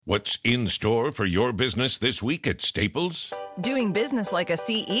What's in store for your business this week at Staples? Doing business like a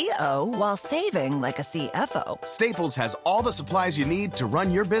CEO while saving like a CFO. Staples has all the supplies you need to run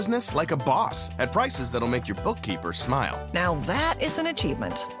your business like a boss at prices that'll make your bookkeeper smile. Now that is an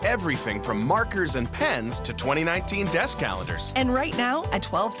achievement. Everything from markers and pens to 2019 desk calendars. And right now, a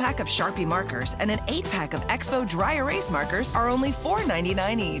 12-pack of Sharpie markers and an 8-pack of Expo dry erase markers are only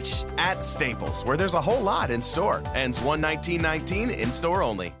 $4.99 each. At Staples, where there's a whole lot in store. Ends 1/19/19 in store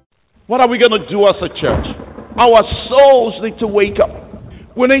only. What are we going to do as a church? Our souls need to wake up.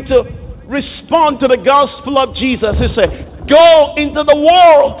 We need to respond to the gospel of Jesus. He said, go into the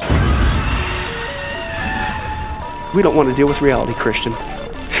world. We don't want to deal with reality, Christian.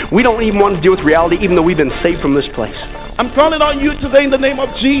 We don't even want to deal with reality even though we've been saved from this place. I'm calling on you today in the name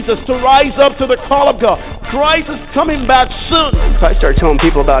of Jesus to rise up to the call of God. Christ is coming back soon. If I start telling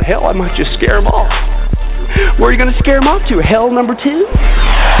people about hell, I might just scare them off. Where are you going to scare them off to? Hell number 2?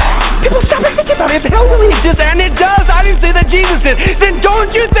 People stop and think about it. If hell really exists, and it does, I didn't say that Jesus did, then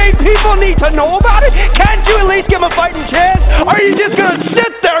don't you think people need to know about it? Can't you at least give them a fighting chance? Or are you just going to sit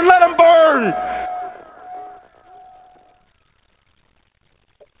there and let them burn?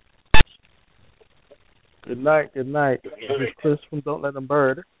 Good night, good night. This is Chris from Don't Let Them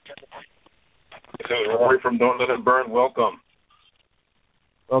Burn. This is Rory from Don't Let It Burn. Welcome.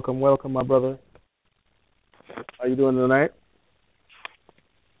 Welcome, my brother. How you doing tonight?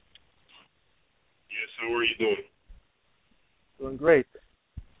 Yes, how are you doing? Doing great.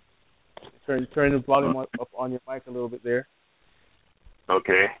 Turn the volume up on your mic a little bit there.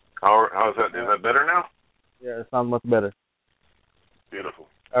 Okay. How's that? Is that better now? Yeah, it sounds much better. Beautiful.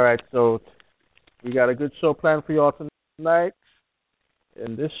 All right, so we got a good show planned for you all tonight.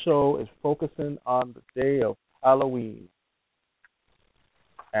 And this show is focusing on the day of Halloween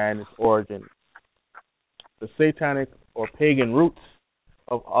and its origin. The satanic or pagan roots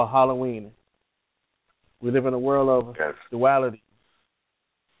of Halloween. We live in a world of dualities,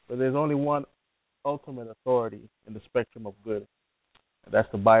 but there's only one ultimate authority in the spectrum of good, and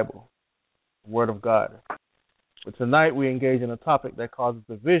that's the Bible, the Word of God. But tonight we engage in a topic that causes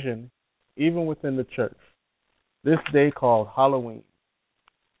division even within the church. This day called Halloween.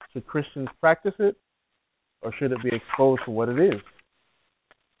 Should Christians practice it, or should it be exposed for what it is?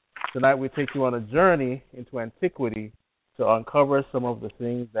 Tonight we take you on a journey into antiquity to uncover some of the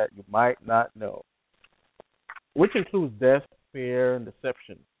things that you might not know, which includes death, fear, and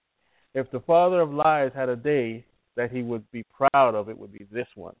deception. If the father of lies had a day that he would be proud of, it would be this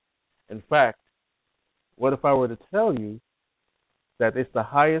one. In fact, what if I were to tell you that it's the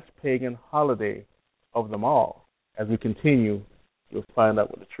highest pagan holiday of them all? As we continue, you'll find out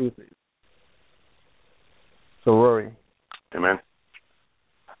what the truth is. So, Rory. Amen.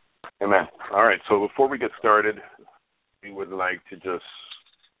 Amen. All right, so before we get started, we would like to just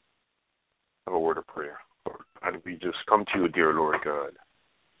have a word of prayer. And we just come to you, dear Lord God,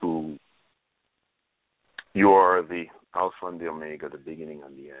 who you are the Alpha and the Omega, the beginning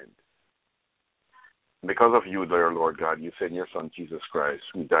and the end. Because of you, dear Lord God, you sent your Son, Jesus Christ,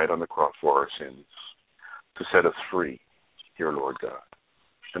 who died on the cross for our sins, to set us free, dear Lord God.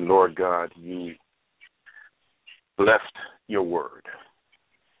 And Lord God, you left your word,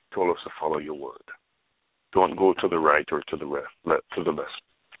 told us to follow your word. Don't go to the right or to the left, to the left.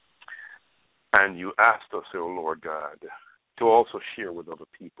 And you asked us, oh Lord God, to also share with other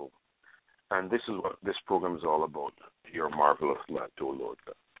people. And this is what this program is all about, your marvelous light, oh Lord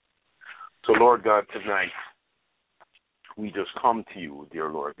God. So Lord God, tonight, we just come to you, dear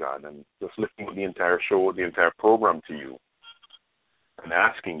Lord God, and just lifting the entire show, the entire program to you, and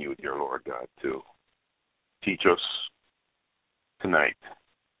asking you, dear Lord God, to teach us tonight,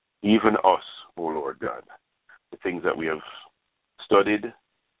 even us, oh Lord God, the things that we have studied,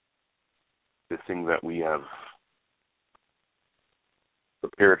 the things that we have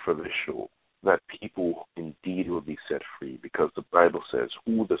prepared for this show, that people indeed will be set free, because the Bible says,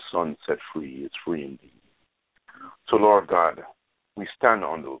 who the Son set free is free indeed. So, Lord God, we stand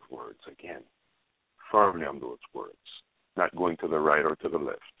on those words again, firmly on those words, not going to the right or to the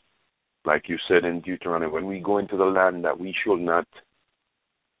left. Like you said in Deuteronomy, when we go into the land, that we should not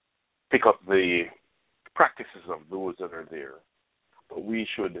pick up the practices of those that are there, but we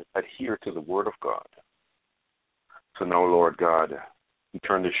should adhere to the Word of God. So now, Lord God, we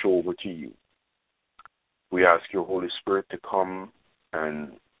turn the show over to you. We ask your Holy Spirit to come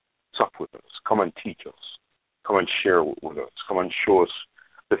and sup with us, come and teach us, come and share with us, come and show us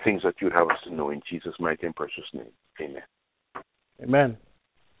the things that you'd have us to know in Jesus' mighty and precious name. Amen. Amen.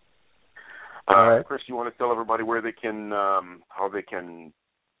 All right. Chris, you want to tell everybody where they can, how they can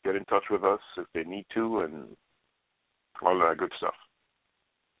get in touch with us if they need to, and all that good stuff.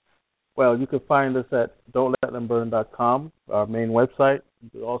 Well, you can find us at don'tletthemburn.com, our main website. You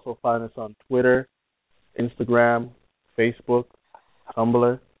can also find us on Twitter, Instagram, Facebook,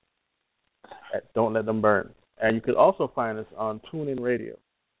 Tumblr at Don't Let Them Burn. And you can also find us on TuneIn Radio.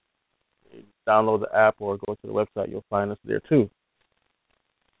 You download the app or go to the website, you'll find us there too.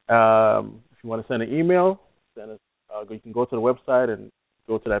 If you want to send an email, send us. You can go to the website and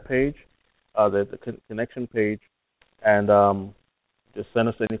go to that page, the connection page, and just send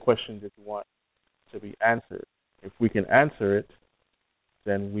us any questions that you want to be answered. If we can answer it,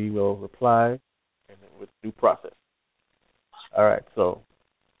 then we will reply and with due process. All right, so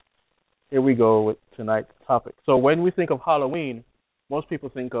here we go with tonight's topic. So when we think of Halloween, most people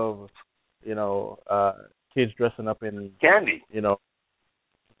think of, kids dressing up in candy.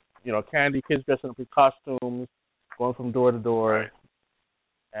 Candy, kids dressing up in costumes, going from door to door, right,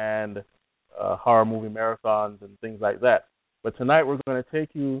 and horror movie marathons and things like that. But tonight we're going to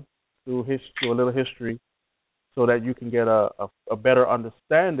take you through a little history so that you can get a better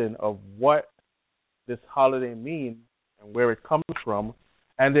understanding of what this holiday means and where it comes from,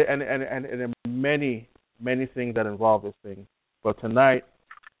 and there are many things that involve this thing. But tonight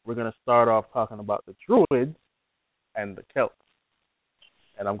we're going to start off talking about the Druids and the Celts.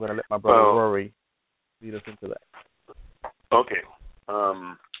 And I'm going to let my brother Rory lead us into that. Okay.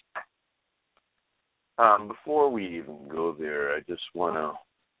 Before we even go there, I just want to,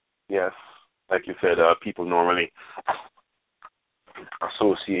 yes, like you said, people normally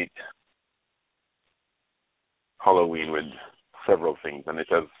associate Halloween with several things, and it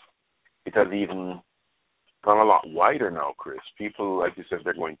has even gone a lot wider now, Chris. People, like you said,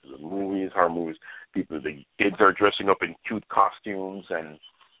 they're going to the movies, horror movies. The kids are dressing up in cute costumes, and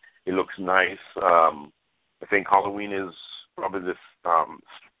it looks nice. I think Halloween is probably the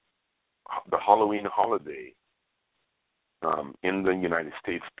Halloween holiday in the United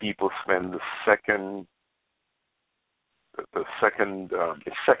States. People spend it's second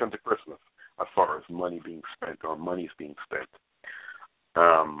to Christmas as far as money's being spent.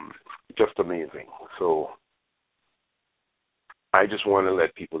 Just amazing. So I just want to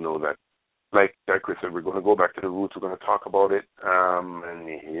let people know that, like Chris said, we're going to go back to the roots. We're going to talk about it,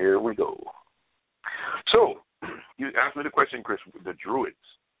 and here we go. So you asked me the question, Chris, the Druids.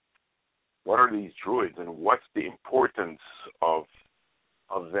 What are these Druids, and what's the importance of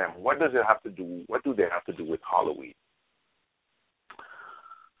them? What do they have to do with Halloween?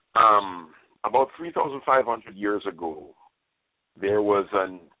 About 3,500 years ago, there was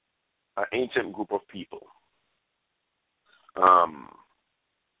an ancient group of people.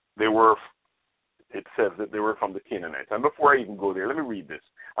 It says that they were from the Canaanites. And before I even go there, let me read this.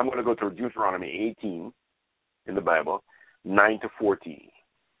 I'm going to go to Deuteronomy 18 in the Bible, 9 to 14.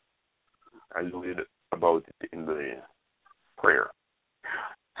 I read about it in the prayer.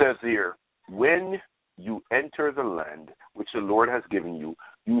 It says here, when you enter the land which the Lord has given you,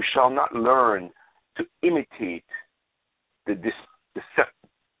 you shall not learn to imitate the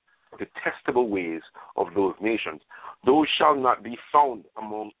detestable ways of those nations. Those shall not be found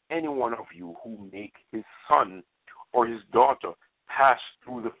among any one of you who make his son or his daughter pass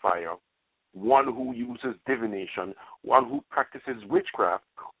through the fire, one who uses divination, one who practices witchcraft,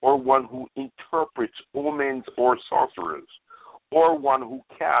 or one who interprets omens or sorcerers, or one who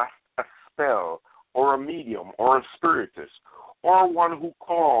casts a spell, or a medium, or a spiritist, or one who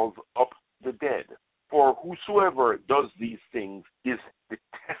calls up the dead. For whosoever does these things is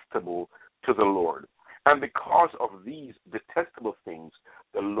detestable to the Lord. And because of these detestable things,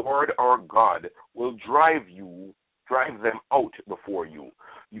 the Lord our God will drive them out before you.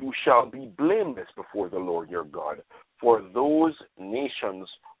 You shall be blameless before the Lord your God. For those nations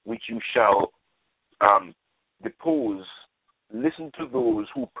which you shall depose, listen to those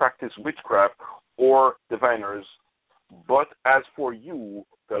who practice witchcraft or diviners. But as for you,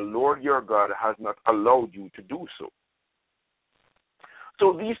 the Lord your God has not allowed you to do so.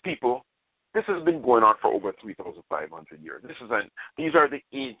 So these people, this has been going on for over 3,500 years. These are the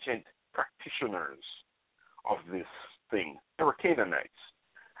ancient practitioners of this thing. They were Canaanites,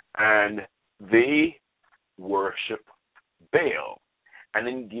 and they worship Baal and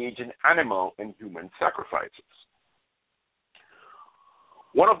engage in animal and human sacrifices.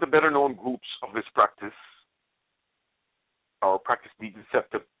 One of the better-known groups of this practice, or practice the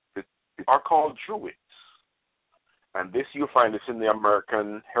deceptive, are called Druids. And this, you'll find this in the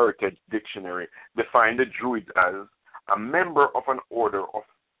American Heritage Dictionary, define the Druid as a member of an order of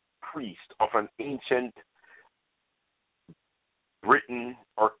priests of an ancient Britain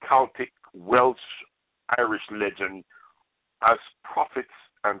or Celtic, Welsh, Irish legend as prophets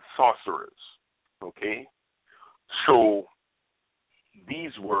and sorcerers. Okay? So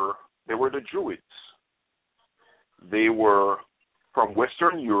these were They were the Druids. They were from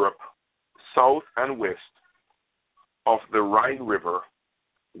Western Europe, south and west of the Rhine River,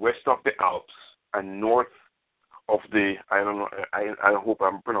 west of the Alps, and north of the, I hope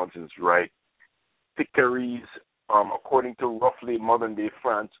I'm pronouncing this right, Picaries, according to roughly modern-day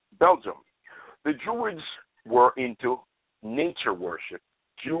France, Belgium. The Druids were into nature worship.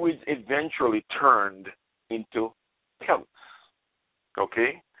 Druids eventually turned into Celts.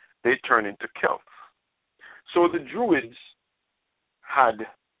 Okay? They turned into Celts. So the Druids had,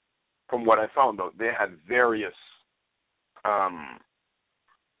 from what I found out, they had various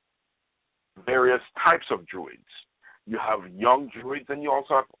types of Druids. You have young Druids, and you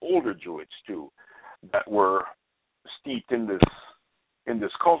also have older Druids too, that were steeped in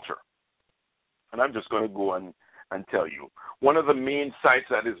this culture. And I'm just going to go and tell you. One of the main sites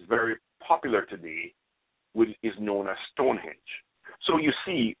that is very popular today is known as Stonehenge. So you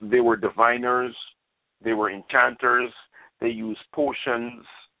see, they were diviners, they were enchanters, they used potions,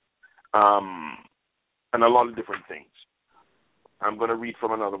 and a lot of different things. I'm going to read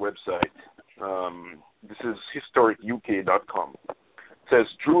from another website. This is historicuk.com. It says,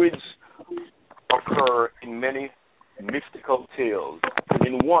 Druids occur in many mystical tales.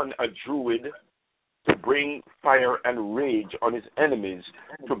 In one, a Druid to bring fire and rage on his enemies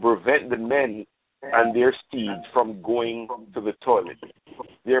to prevent the men and their steeds from going to the toilet.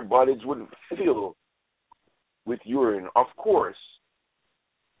 Their bodies would fill with urine. Of course,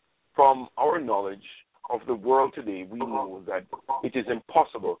 from our knowledge of the world today, we know that it is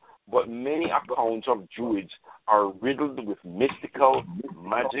impossible, but many accounts of Druids are riddled with mystical,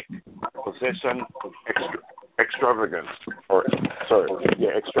 magic, possession, extravagance.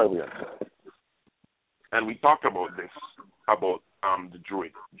 And we talked about this, about the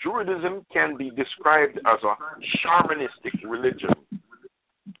Druid. Druidism can be described as a shamanistic religion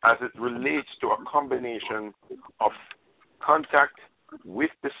as it relates to a combination of contact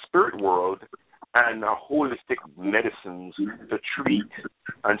with the spirit world and holistic medicines to treat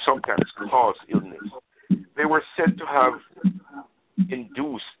and sometimes cause illness. They were said to have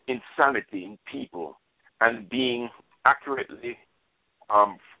induced insanity in people and being accurate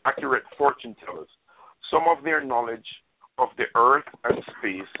fortune tellers. Some of their knowledge of the earth and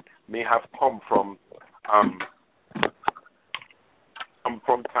space may have come from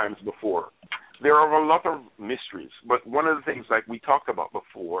times before. There are a lot of mysteries, but one of the things like we talked about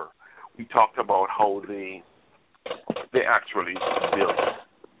before, we talked about how they actually built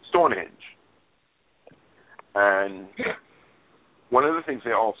Stonehenge. And one of the things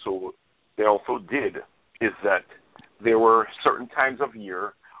they also did is that there were certain times of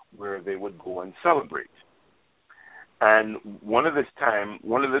year where they would go and celebrate. And one of the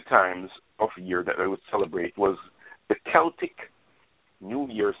times of year that they would celebrate was the Celtic New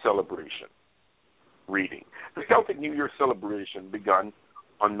Year celebration reading. The Celtic New Year celebration began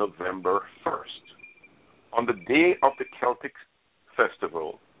on November 1st. On the day of the Celtic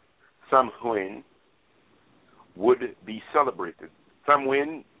festival, Samhain would be celebrated.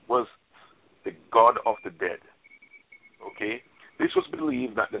 Samhain was the god of the dead. Okay? This was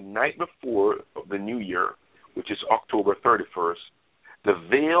believed that the night before the New Year, which is October 31st, the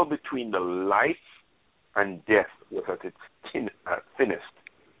veil between the life and death was at its thinnest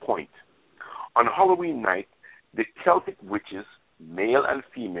point. On Halloween night, the Celtic witches, male and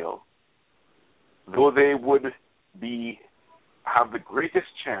female, though they would have the greatest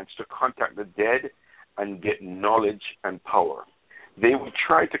chance to contact the dead and get knowledge and power, they would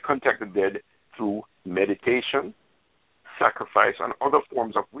try to contact the dead through meditation, sacrifice, and other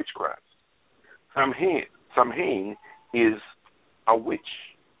forms of witchcraft. Samhain is a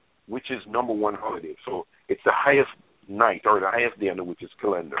witch's number one holiday. So it's the highest night or the highest day on the witch's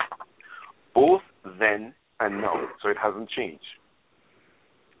calendar. Both then and now, so it hasn't changed.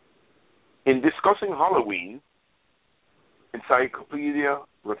 In discussing Halloween, Encyclopedia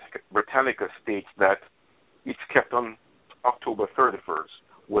Britannica states that it's kept on October 31st,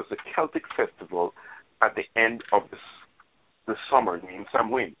 was the Celtic festival at the end of the summer named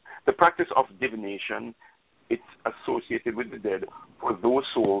Samhain. The practice of divination, it's associated with the dead, for those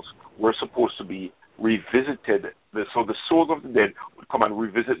souls were supposed to be revisited. So the souls of the dead would come and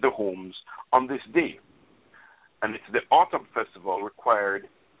revisit the homes on this day. And it's the autumn festival required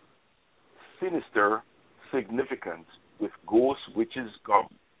sinister significance with ghosts, witches,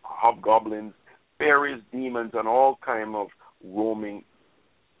 hobgoblins, fairies, demons, and all kind of roaming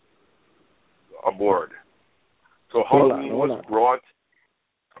aboard. So Halloween was brought.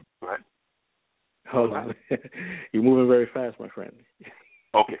 Go ahead. Hold on. You're moving very fast, my friend.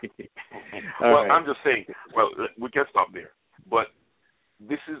 Okay. Well, right. I'm just saying, we can stop there. But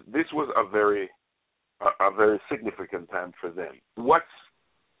this was a very significant time for them. What's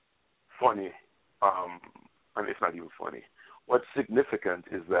funny, and it's not even funny. What's significant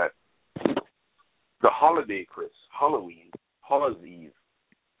is that the holiday, Chris, Halloween, Hallows Eve,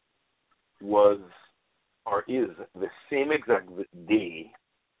 was or is the same exact day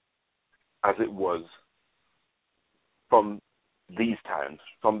as it was from these times,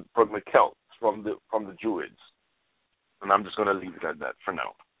 from the Celts, from the Druids, and I'm just going to leave it at that for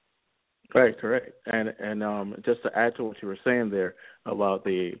now. Right, correct. And just to add to what you were saying there about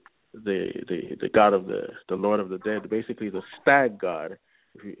the god of the Lord of the Dead, basically the stag god.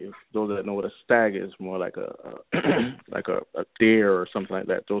 If those that know what a stag is, more like a like a deer or something like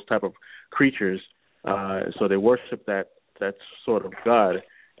that. Those type of creatures. So they worship that sort of god,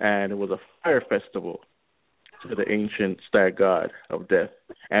 and it was a fire festival to the ancient stag god of death.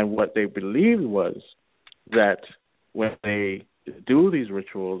 And what they believed was that when they do these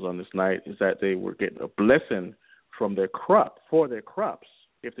rituals on this night, is that they were getting a blessing from their crop for their crops.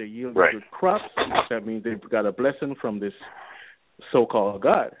 If they yield good crops, that means they've got a blessing from this so-called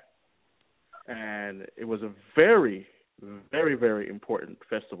god. And it was a very, very, very important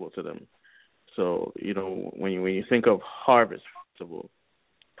festival to them. So, when you think of harvest festival,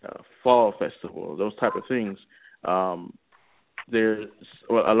 fall festival, those type of things, there's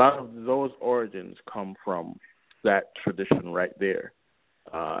a lot of those origins come from that tradition right there.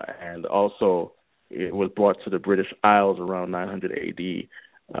 And also it was brought to the British Isles around 900 AD.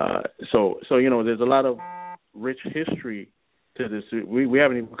 So there's a lot of rich history to this. We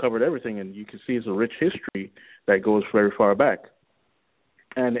haven't even covered everything, and you can see it's a rich history that goes very far back.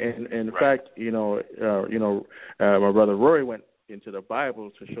 And in fact, my brother Rory went into the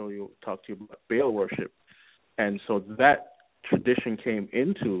Bible to talk to you about Baal worship, and so that tradition came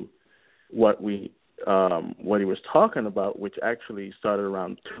into what he was talking about, which actually started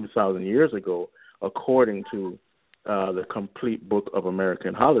around 2,000 years ago, according to the complete book of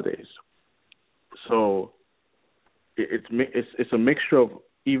American holidays. So it's a mixture of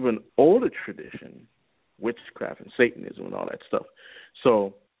even older tradition, witchcraft and Satanism and all that stuff.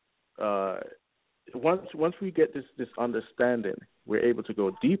 So once we get this understanding, we're able to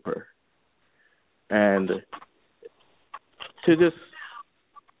go deeper and to this.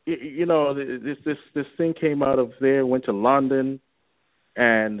 This thing came out of there, went to London,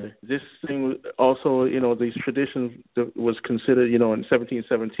 and this thing also, these traditions was considered, in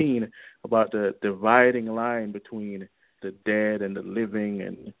 1717 about the dividing line between the dead and the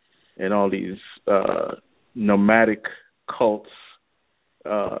living, and all these nomadic cults,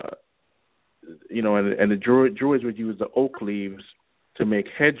 and the Druids would use the oak leaves to make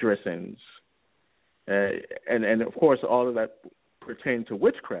headdressings, and of course all of that pertain to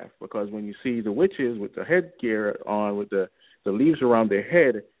witchcraft, because when you see the witches with the headgear on, with the leaves around their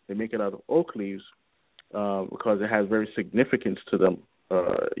head, they make it out of oak leaves because it has very significance to them,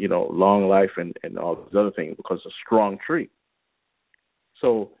 long life and all those other things, because it's a strong tree.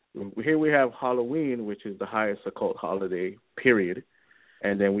 So here we have Halloween, which is the highest occult holiday, period,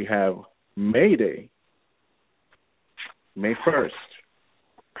 and then we have May Day, May 1st.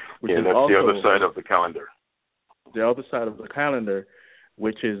 Which is that's also the other side of the calendar. The other side of the calendar,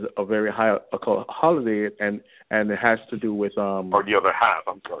 which is a very high occult holiday, and it has to do with or the other half.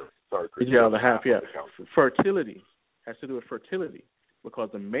 I'm sorry, Chris. The other half, yeah. Fertility has to do with fertility, because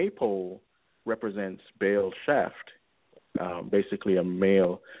the maypole represents Baal's shaft, basically a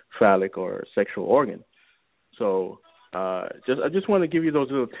male phallic or sexual organ. So I just want to give you those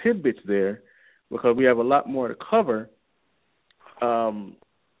little tidbits there, because we have a lot more to cover, and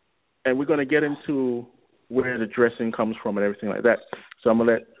we're going to get into where the dressing comes from and everything like that. So I'm going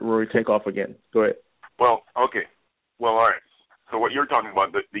to let Rory take off again. Go ahead. Well, okay. Well, all right. So what you're talking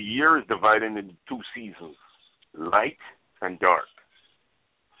about, the year is divided into two seasons, light and dark.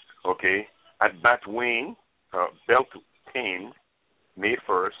 Okay? At Batwain, Beltane, May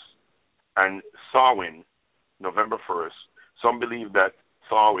 1st, and Samhain, November 1st. Some believe that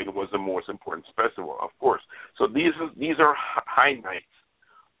Samhain was the most important festival, of course. So these are high nights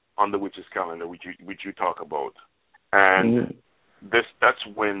on the witches' calendar, which you talk about, and that's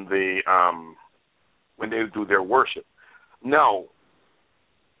when they do their worship. Now,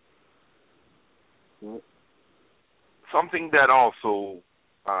 something that also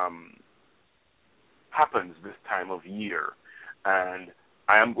happens this time of year, and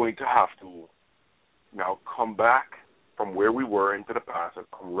I am going to have to now come back from where we were into the past and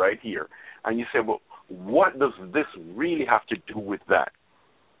come right here, and you say, well, what does this really have to do with that?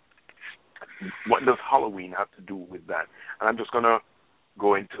 What does Halloween have to do with that? And I'm just going to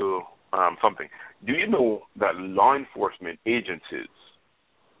go into something. Do you know that law enforcement agencies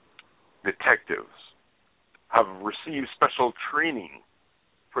detectives have received special training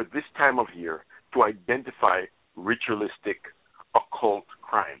for this time of year to identify ritualistic occult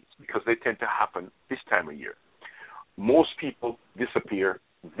crimes because they tend to happen this time of year. Most people disappear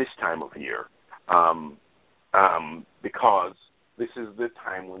this time of year because this is the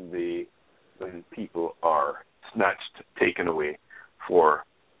time when people are snatched, taken away for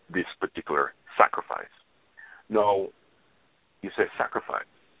this particular sacrifice. Now, you say sacrifice.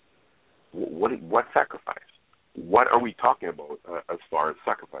 What sacrifice? What are we talking about as far as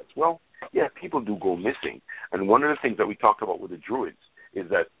sacrifice? Well, yeah, people do go missing. And one of the things that we talked about with the Druids is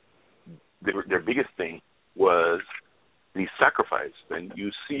that their biggest thing was the sacrifice. And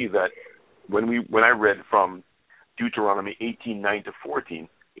you see that when I read from Deuteronomy 18:9-14,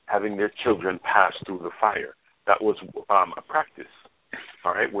 having their children pass through the fire, that was a practice,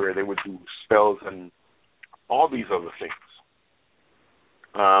 all right, where they would do spells and all these other things.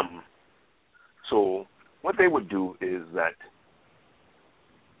 So what they would do is that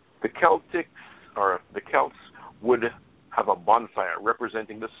the Celts would have a bonfire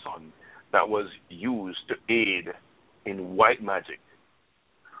representing the sun that was used to aid in white magic.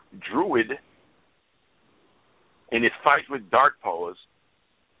 Druid, in his fight with dark powers,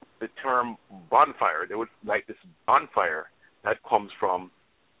 the term bonfire, they would like this bonfire that comes from,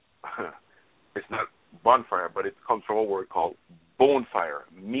 it's not bonfire, but it comes from a word called bonefire,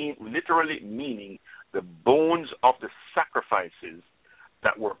 literally meaning the bones of the sacrifices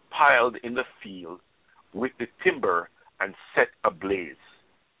that were piled in the field with the timber and set ablaze.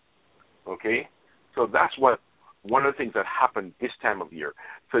 Okay? So that's one of the things that happened this time of year.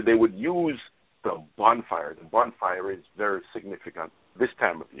 So they would use the bonfire. The bonfire is very significant this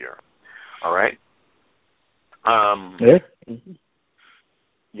time of year. All right? Yeah.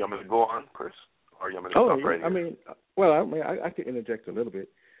 You want me to go on, Chris? Or you want me to stop right here? I could interject a little bit.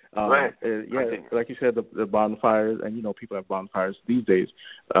 Go ahead. Like you said, the bonfires, and people have bonfires these days.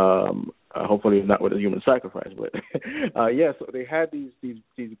 Hopefully not with a human sacrifice, but so they had these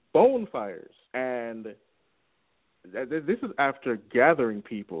bonfires, and this is after gathering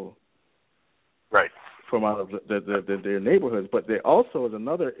people, right, from out of their neighborhoods. But there also is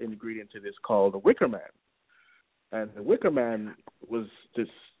another ingredient to this called the Wicker Man, and the Wicker Man was this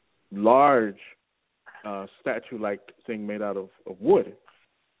large statue-like thing made out of wood.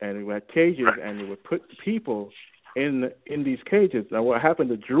 And it had cages, and they would put people in these cages. Now, what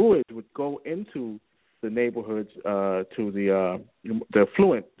happened? The Druids would go into the neighborhoods to the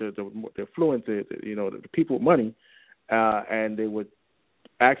affluent, the people with money, and they would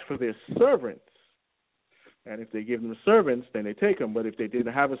ask for their servants. And if they give them servants, then they take them. But if they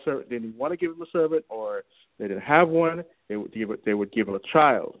didn't have a servant, they didn't want to give them a servant, or they didn't have one, they would give them a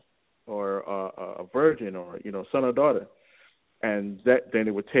child, or a virgin, or son or daughter. And then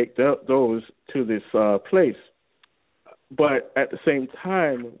it would take those to this place. But at the same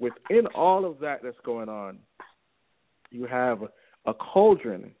time, within all of that that's going on, you have a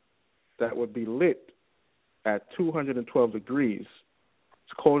cauldron that would be lit at 212 degrees.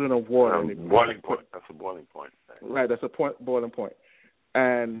 It's a cauldron of water. Boiling point. That's a boiling point. Right, that's a boiling point.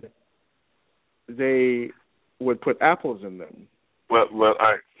 And they would put apples in them. Well, all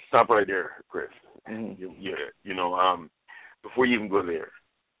right, stop right there, Chris. Mm-hmm. Before you even go there,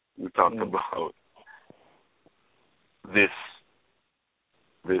 we talked about this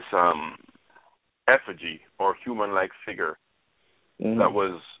effigy or human-like figure that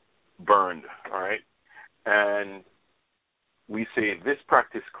was burned, all right? And we say this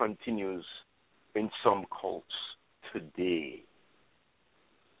practice continues in some cults today,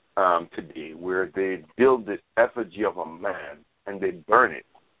 where they build this effigy of a man and they burn it.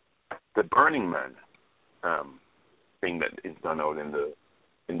 The Burning Man thing that is done out in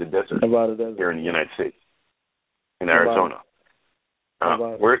the desert, Nevada desert, here in the United States, in Arizona.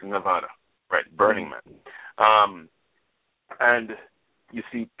 We're in Nevada, right? Burning Man. And you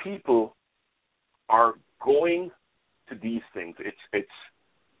see, people are going to these things. It's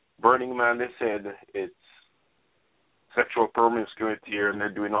Burning Man. They said it's sexual promiscuity, and they're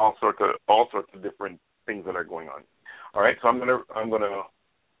doing all sorts of different things that are going on. All right, so I'm gonna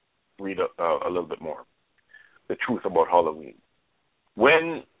read a little bit more. The truth about Halloween.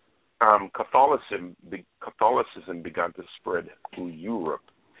 When Catholicism began to spread through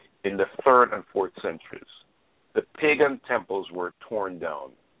Europe in the 3rd and 4th centuries, the pagan temples were torn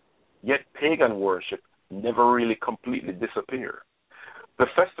down. Yet pagan worship never really completely disappeared. The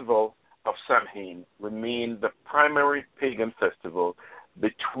festival of Samhain remained the primary pagan festival.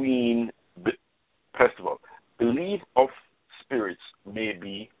 Belief of spirits may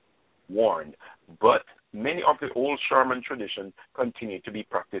be warned, but many of the old shaman traditions continue to be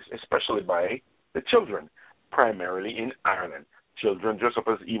practiced, especially by the children, primarily in Ireland. Children dressed up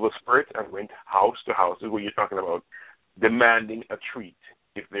as evil spirits and went house to house. This is what you're talking about, demanding a treat.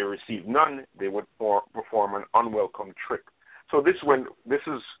 If they received none, they would perform an unwelcome trick. So this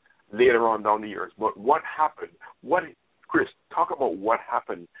is later on down the years. But what happened? Chris, talk about what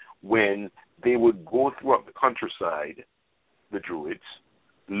happened when they would go throughout the countryside, the Druids,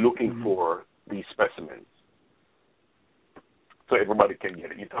 looking for these specimens, so everybody can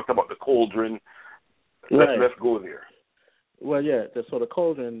get it. You talked about the cauldron. Right. Let's go there. Well, yeah. So the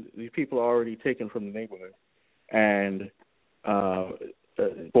cauldron, these people are already taken from the neighborhood, and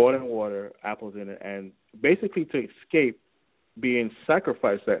boiling water, apples in it, and basically to escape being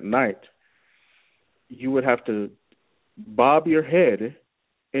sacrificed that night, you would have to bob your head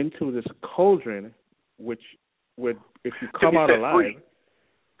into this cauldron, which would, if you come out alive,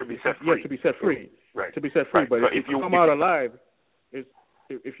 to be set free. Yeah, to be set free. Right. To be set free. Right. But So if you come out alive,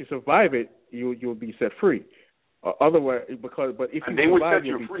 if you survive it, you'll be set free. Otherwise, but if you survive,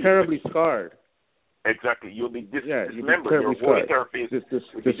 you'll be terribly scarred. Exactly. You'll be dismembered. Your whole entire face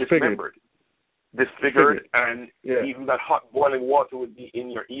will be disfigured. Disfigured, and even that hot boiling water would be in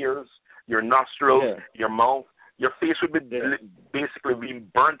your ears, your nostrils, your mouth. Your face would be basically being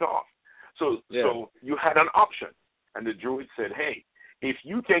burnt off. So you had an option, and the Druid said, "Hey, if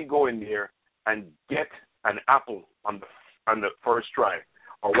you can go in there and get an apple on the first try,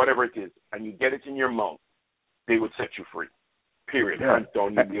 or whatever it is, and you get it in your mouth, they would set you free. Period. Hands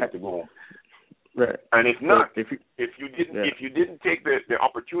down, you'd be able to go home. Right. And if not, if you didn't take the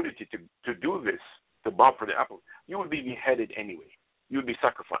opportunity to do this, to bob for the apple, you would be beheaded anyway. You would be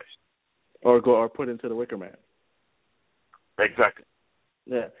sacrificed, or put into the wicker man. Exactly.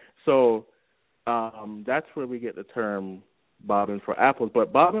 Yeah. So that's where we get the term bobbing for apples.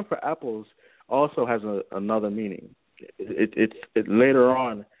 But bobbing for apples also has another meaning. It's later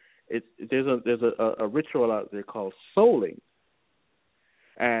on. There's a ritual out there called souling,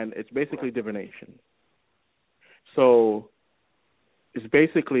 and it's basically divination. So it's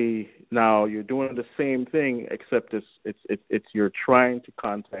basically now you're doing the same thing, except it's you're trying to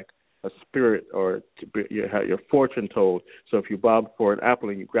contact a spirit or your fortune told. So if you bob for an apple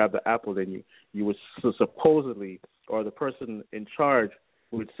and you grab the apple, then you would supposedly, or the person in charge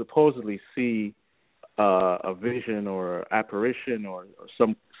would supposedly see a vision or apparition or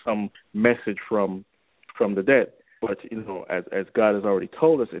some message from the dead. But as God has already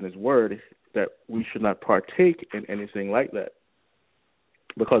told us in His Word that we should not partake in anything like that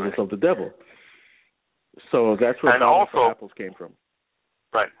because it's of the devil. So that's where apples came from.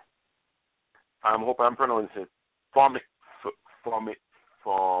 Right. I hope I'm pronouncing it. Pomonia,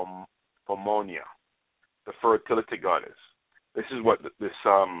 the fertility goddess. This is what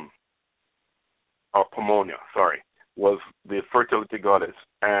Pomonia, was the fertility goddess.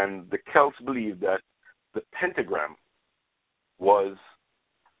 And the Celts believed that the pentagram was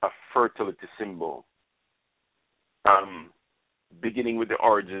a fertility symbol. Beginning with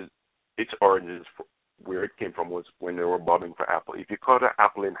its origins, where it came from was when they were bobbing for apple. If you cut an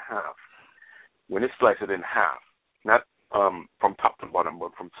apple in half, when it slices it in half, not from top to bottom,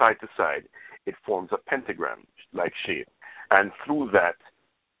 but from side to side, it forms a pentagram-like shape. And through that,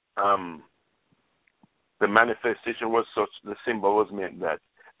 the manifestation was such, the symbol was meant that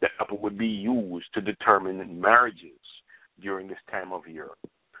the apple would be used to determine marriages during this time of year.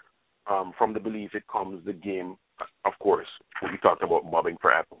 From the belief it comes the game, of course, we talked about bobbing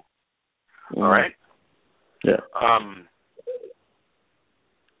for apple. All right? Yeah.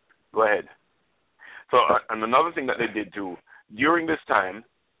 Go ahead. So, and another thing that they did too, during this time,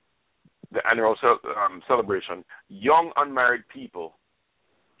 the annual celebration, young unmarried people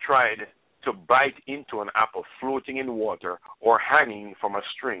tried to bite into an apple floating in water or hanging from a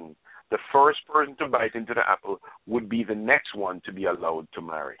string. The first person to bite into the apple would be the next one to be allowed to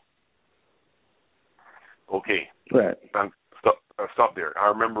marry. Okay. Right. Stop there. I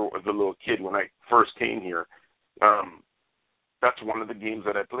remember as a little kid when I first came here, that's one of the games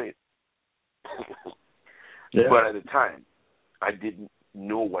that I played. Yeah. But at the time, I didn't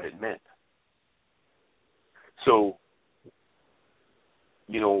know what it meant. So,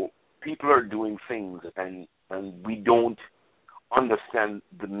 people are doing things and we don't understand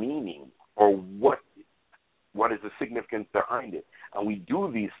the meaning or what is the significance behind it. And we do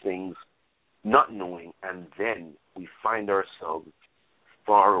these things not knowing, and then we find ourselves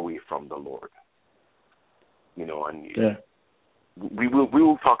far away from the Lord. We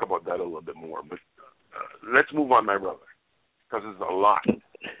will talk about that a little bit more, but let's move on, my brother, because there's a lot to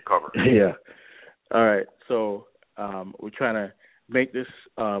cover. Yeah. All right. So we're trying to make this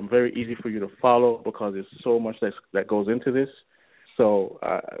very easy for you to follow because there's so much that goes into this. So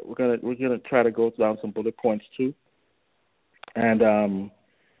we're gonna try to go down some bullet points too, and going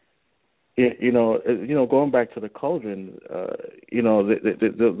back to the cauldron,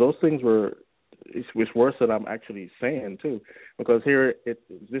 those things were. It's worse than I'm actually saying too, because here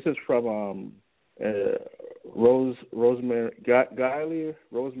this is from Rosemary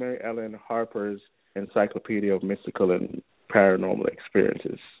Ellen Harper's Encyclopedia of Mystical and Paranormal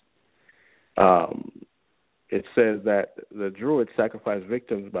Experiences. It says that the Druids sacrificed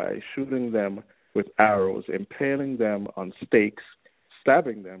victims by shooting them with arrows, impaling them on stakes,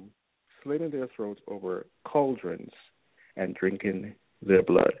 stabbing them, slitting their throats over cauldrons, and drinking their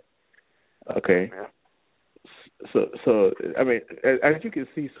blood. Okay. So I mean, as you can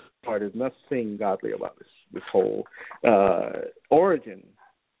see so far, there's nothing godly about this whole origin.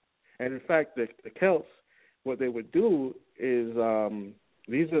 And in fact, the Celts, what they would do is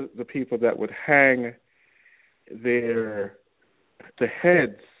these are the people that would hang the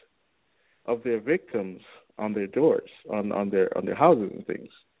heads of their victims on their doors, on their houses and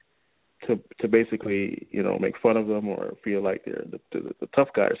things, to basically make fun of them or feel like they're the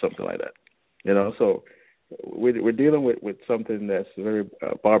tough guy or something like that. So we're dealing with something that's very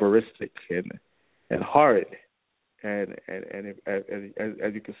barbaristic and horrid, and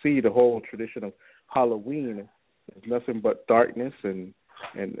as you can see, the whole tradition of Halloween is nothing but darkness and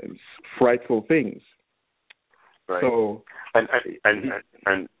frightful things. Right. So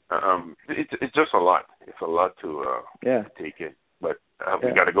it's just a lot. It's a lot to take in, but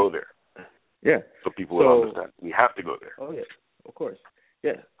we got to go there. Yeah. So people will understand. We have to go there. Oh yeah, of course.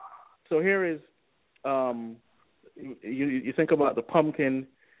 Yeah. So here is, you think about the pumpkin.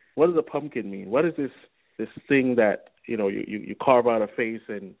 What does a pumpkin mean? What is this thing that you carve out a face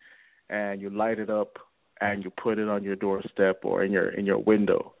and you light it up and you put it on your doorstep or in your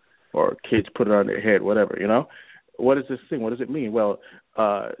window, or kids put it on their head, whatever. What is this thing? What does it mean? Well,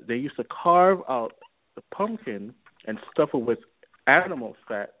 they used to carve out the pumpkin and stuff it with animal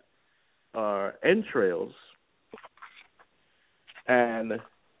fat, entrails, and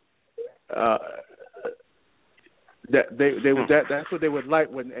that's what they would light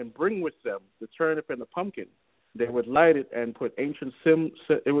and bring with them the turnip and the pumpkin. They would light it and put ancient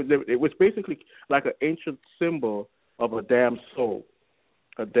it was basically like an ancient symbol of a damned soul.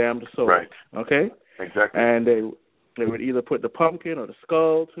 Right. Okay. Exactly. And they would either put the pumpkin or the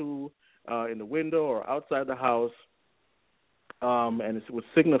skull in the window or outside the house, and it would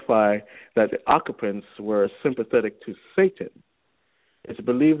signify that the occupants were sympathetic to Satan. It's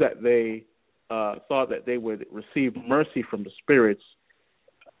believed that they thought that they would receive mercy from the spirits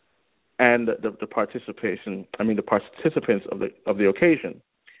and the participants of the occasion.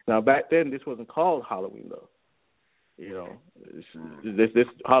 Now, back then, this wasn't called Halloween, though. This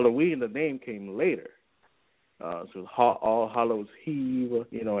Halloween, the name came later. So All Hallows Eve,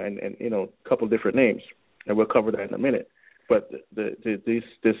 and a couple of different names, and we'll cover that in a minute. But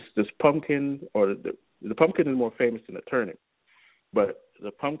this pumpkin, or the pumpkin is more famous than the turnip, but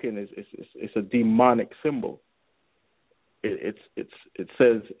the pumpkin is a demonic symbol. It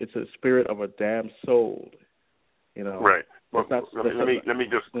says it's a spirit of a damned soul. Right. Well, let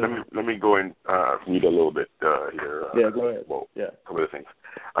me go and read a little bit here. Yeah, go ahead. Well, yeah. Some of the things.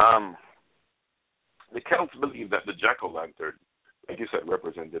 The Celts believed that the jack-o'-lantern, like you said,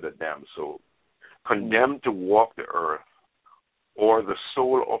 represented a damned soul, condemned to walk the earth, or the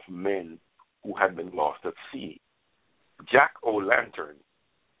soul of men who had been lost at sea. Jack-o'-lantern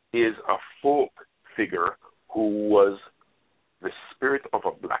is a folk figure who was the spirit of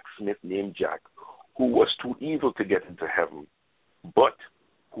a blacksmith named Jack, who was too evil to get into heaven, but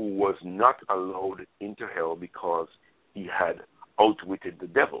who was not allowed into hell because he had outwitted the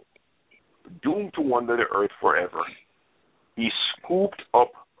devil. Doomed to wander the earth forever, he scooped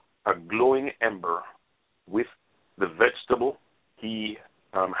up a glowing ember with the vegetable he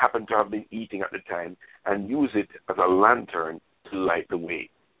happened to have been eating at the time and used it as a lantern to light the way.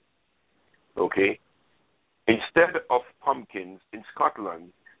 Okay? Instead of pumpkins in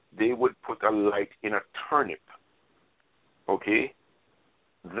Scotland, they would put a light in a turnip. Okay?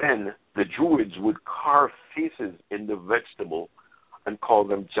 Then the Druids would carve faces in the vegetable and call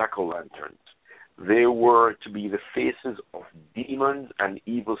them jack-o'-lanterns. They were to be the faces of demons and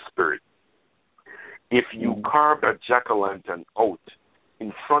evil spirits. If you carved a jack-o'-lantern out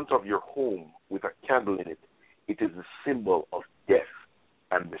in front of your home with a candle in it, it is a symbol of death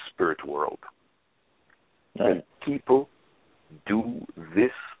and the spirit world. Right. And people do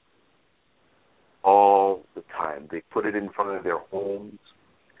this all the time. They put it in front of their homes.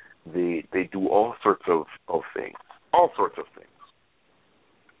 They do all sorts of things. All sorts of things.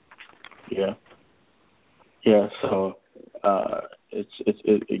 Yeah. So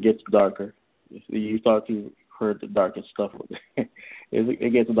it gets darker. You thought you heard the darkest stuff.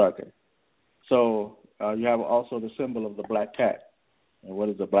 It gets darker. So you have also the symbol of the black cat. And what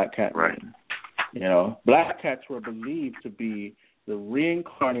does the black cat mean? You know, black cats were believed to be the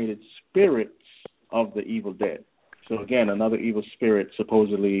reincarnated spirits of the evil dead. So again, another evil spirit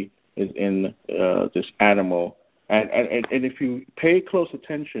supposedly is in this animal. And if you pay close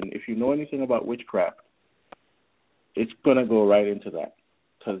attention, if you know anything about witchcraft, it's going to go right into that,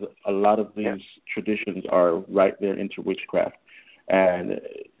 because a lot of these traditions are right there into witchcraft. And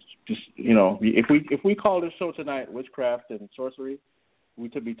just, you know, if we call this show tonight Witchcraft and Sorcery, we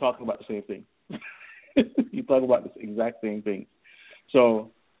could be talking about the same thing. You talk about the exact same thing.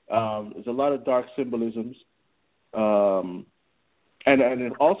 So there's a lot of dark symbolisms. And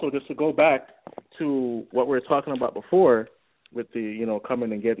also, just to go back to what we were talking about before with the, you know,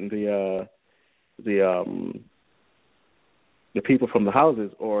 coming and getting the people from the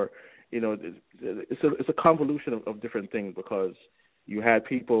houses, or, you know, it's a convolution of different things, because you had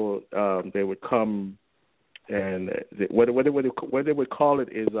people, they would come, and what they would call it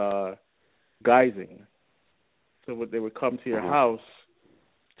is guising. So they would come to your house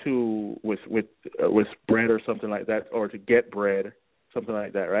with bread or something like that, or to get bread, something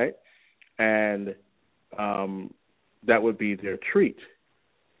like that, right? And that would be their treat,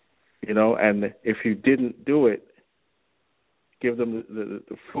 you know. And if you didn't do it, give them the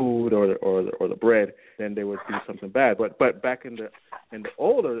food or the bread, then they would do something bad. But back in the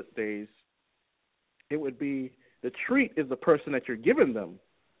older days, it would be the treat is the person that you're giving them,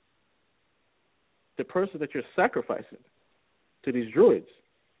 the person that you're sacrificing to these druids.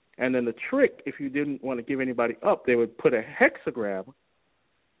 And then the trick, if you didn't want to give anybody up, they would put a hexagram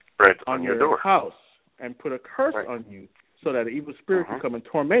on your door, house, and put a curse on you, so that an evil spirit can come and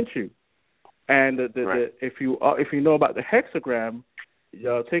torment you. And if you know about the hexagram,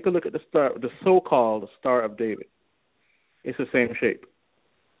 take a look at the star, the so-called Star of David. It's the same shape.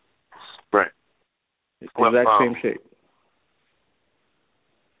 Right. It's the exact same shape.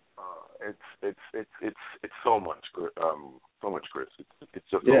 It's so much, Chris. It's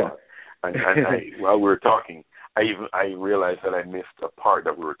just a lot. And while we were talking, I realized that I missed a part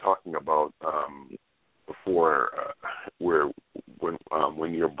that we were talking about before,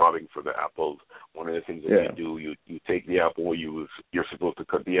 when you're bobbing for the apples. One of the things that you do, you take the apple. You're supposed to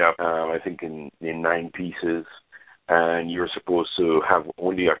cut the apple, I think in 9 pieces, and you're supposed to have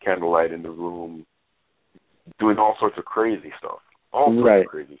only a candlelight in the room, doing all sorts of crazy stuff. Of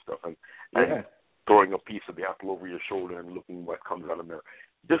crazy stuff, and throwing a piece of the apple over your shoulder and looking what comes out of there.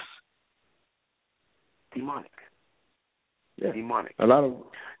 Just demonic. Yeah. Demonic. A lot of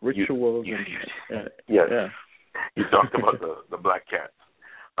rituals. You talked about the black cats.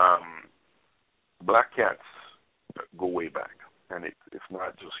 Black cats go way back, and it's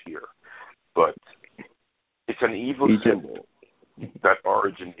not just here, but it's an evil symbol that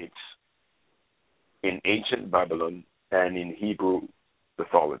originates in ancient Babylon and in Hebrew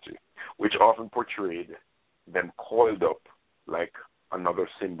mythology, which often portrayed them coiled up like another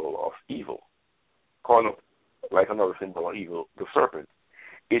symbol of evil. Coiled up like another symbol of evil, the serpent.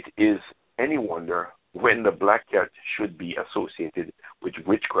 It is any wonder when the black cat should be associated with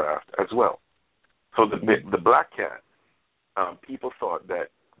witchcraft as well. So the black cat, people thought that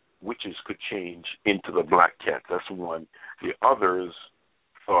witches could change into the black cat. That's one. The others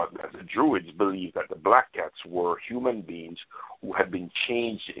thought that the Druids believed that the black cats were human beings who had been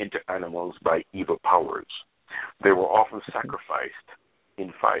changed into animals by evil powers. They were often sacrificed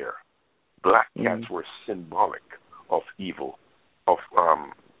in fire. Black cats were symbolic of evil, of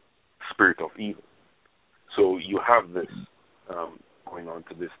spirit of evil. So you have this going on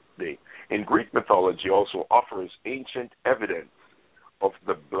to this day. In Greek mythology also offers ancient evidence of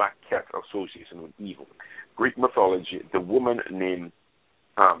the black cat association with evil. Greek mythology, the woman named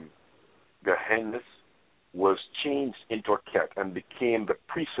Gehenna was changed into a cat and became the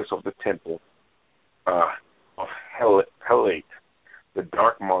priestess of the temple of Helate, the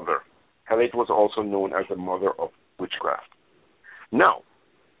dark mother. Helate was also known as the mother of witchcraft. Now,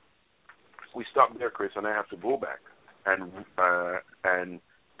 we stop there, Chris, and I have to go back and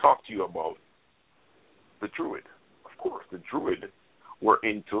talk to you about the Druid. Of course, the Druid were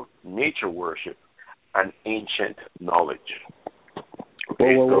into nature worship and ancient knowledge.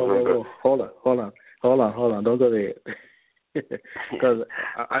 Okay, whoa. Hold on. Don't go there. Because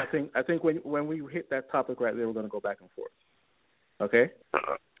I think when we hit that topic right there, we're going to go back and forth. Okay?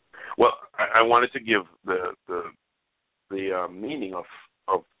 Well, I wanted to give the meaning of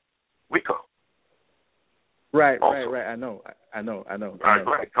Wicca. Right. Also. I know. All right,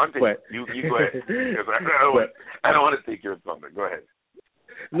 go ahead. Continue. You go ahead. Because I don't want to take your thunder. Go ahead.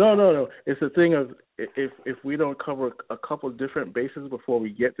 No. It's the thing of if we don't cover a couple different bases before we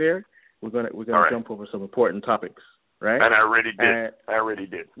get there, we're gonna jump over some important topics, right? And I already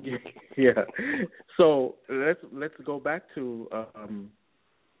did. Yeah. So let's go back to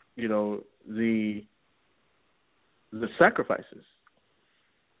the sacrifices.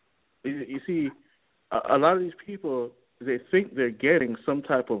 You see, a lot of these people, they think they're getting some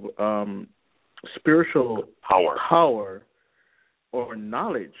type of spiritual power or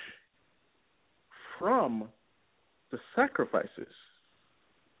knowledge from the sacrifices.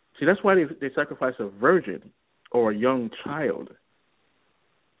 See, that's why they sacrifice a virgin or a young child.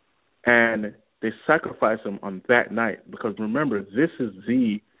 And they sacrifice them on that night because, remember, this is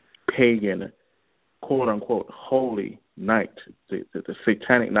the pagan, quote-unquote, holy night, the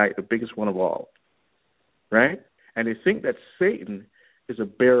satanic night, the biggest one of all, right? And they think that Satan is a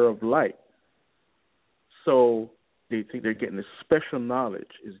bearer of light. So they think they're getting this special knowledge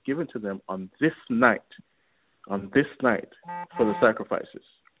is given to them on this night for the sacrifices.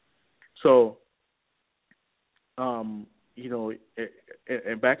 So, and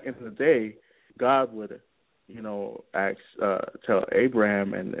back in the day, God would, tell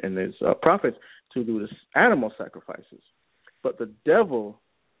Abraham and his prophets to do this animal sacrifices. But the devil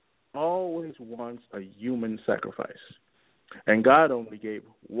always wants a human sacrifice. And God only gave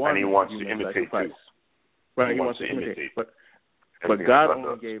one and he wants human to imitate sacrifice. too. Right, he wants to imitate. But God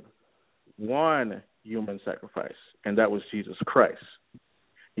only gave one human sacrifice, and that was Jesus Christ.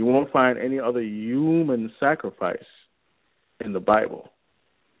 You won't find any other human sacrifice in the Bible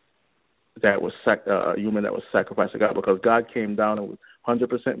that was human that was sacrificed to God, because God came down and was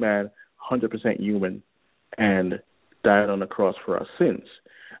 100% man, 100% human, and died on the cross for our sins.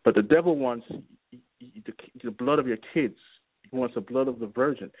 But the devil wants the blood of your kids. He wants the blood of the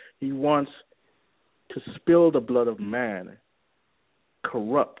virgin. He wants to spill the blood of man,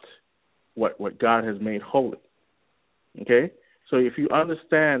 corrupt what God has made holy. Okay? So if you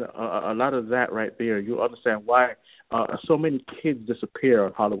understand a lot of that right there, you'll understand why so many kids disappear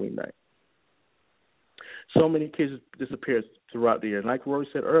on Halloween night. So many kids disappear throughout the year. And like Rory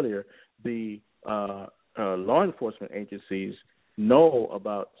said earlier, the law enforcement agencies know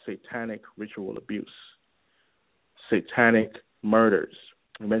about satanic ritual abuse, satanic murders.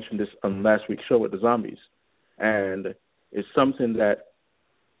 We mentioned this on last week's show with the zombies. And it's something that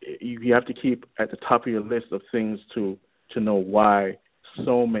you have to keep at the top of your list of things to know why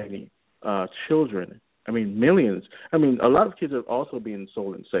so many children, millions. A lot of kids are also being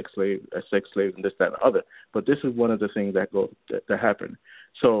sold in sex slaves and this, that, and the other. But this is one of the things that happen.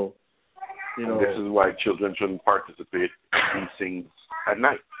 So, this is why children shouldn't participate in things at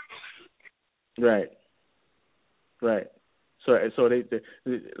night. Right. So they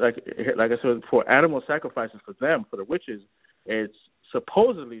like I said, for animal sacrifices for them, for the witches, it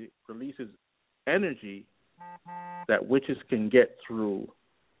supposedly releases energy that witches can get through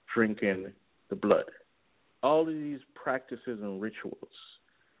drinking the blood. All of these practices and rituals.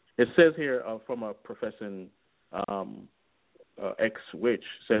 It says here from a professing ex-witch,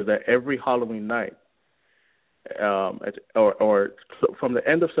 says that every Halloween night, or from the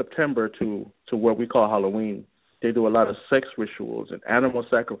end of September to what we call Halloween, they do a lot of sex rituals and animal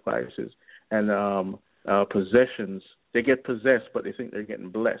sacrifices and possessions. They get possessed, but they think they're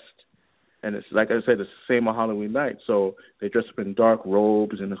getting blessed. And it's like I said, it's the same on Halloween night. So they dress up in dark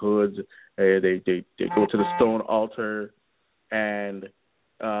robes and hoods. They go to the stone altar, and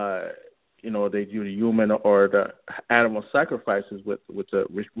they do the human or the animal sacrifices with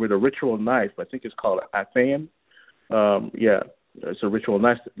a ritual knife. I think it's called an Athan. It's a ritual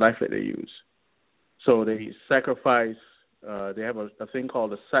knife that they use. So they sacrifice. They have a thing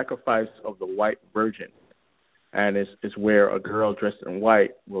called the sacrifice of the white virgin. And it's where a girl dressed in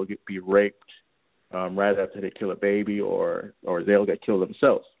white will be raped right after they kill a baby, or they'll get killed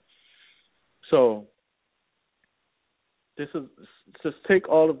themselves. So just take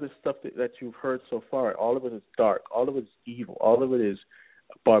all of this stuff that you've heard so far. All of it is dark. All of it is evil. All of it is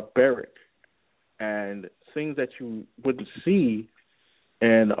barbaric, and things that you wouldn't see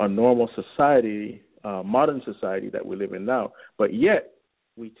in a normal society, modern society that we live in now. But yet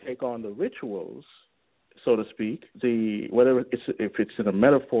we take on the rituals, so to speak, if it's in a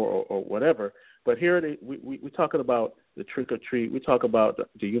metaphor or whatever. But here we're talking about the trick or treat. We talk about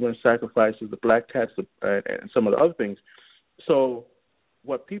the human sacrifices, the black cats, and some of the other things. So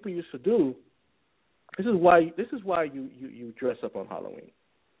what people used to do, this is why you dress up on Halloween.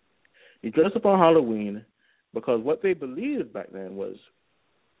 You dress up on Halloween because what they believed back then was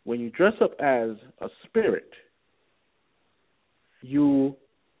when you dress up as a spirit, you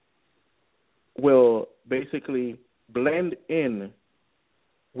will basically blend in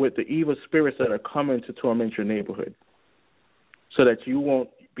with the evil spirits that are coming to torment your neighborhood so that you won't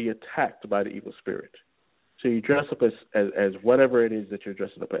be attacked by the evil spirit. So you dress up as whatever it is that you're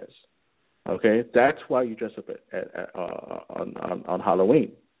dressing up as. Okay? That's why you dress up on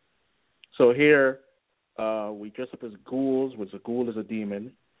Halloween. So here we dress up as ghouls, which a ghoul is a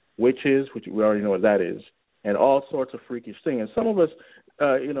demon, witches, which we already know what that is, and all sorts of freakish things. And some of us,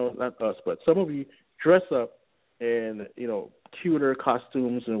 not us, but some of you dress up in, cuter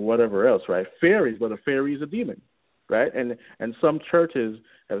costumes and whatever else, right? Fairies, but a fairy is a demon, right? And some churches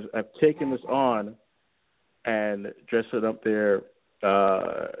have taken this on and dress it up there,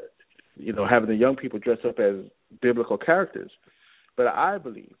 having the young people dress up as biblical characters. But I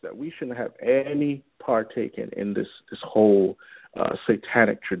believe that we shouldn't have any partaken in this whole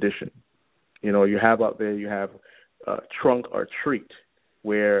satanic tradition. You have out there, you have trunk or treat,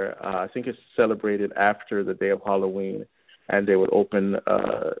 where I think it's celebrated after the day of Halloween, and they would open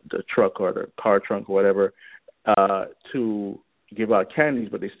the truck or the car trunk or whatever to give out candies,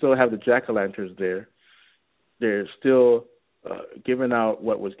 but they still have the jack-o'-lanterns there. They're still giving out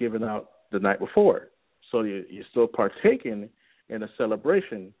what was given out the night before. So you're still partaking in a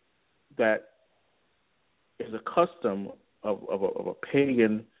celebration that is a custom of a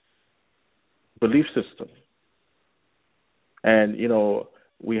pagan belief system. And,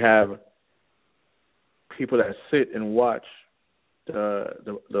 we have people that sit and watch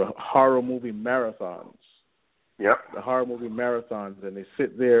the horror movie marathons. Yep. The horror movie marathons, and they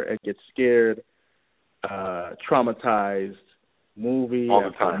sit there and get scared, traumatized, movie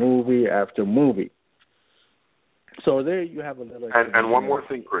after movie after movie. So there you have a little... And one more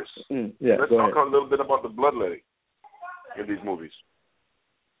thing, Chris. Let's talk a little bit about the bloodletting in these movies.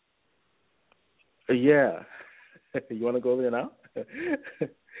 Yeah. You want to go there now?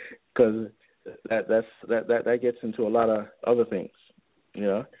 Because that gets into a lot of other things,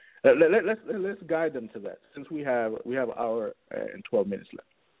 Let's guide them to that. Since we have an hour and 12 minutes left.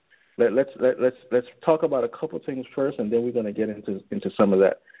 Let's talk about a couple things first, and then we're going to get into some of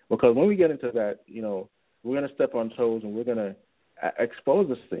that. Because when we get into that, we're going to step on toes, and we're going to expose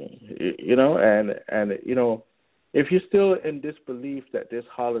this thing, and if you're still in disbelief that this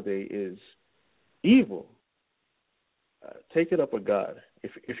holiday is evil, take it up with God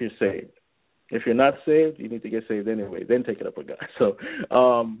if you're saved. If you're not saved, you need to get saved anyway. Then take it up with God. So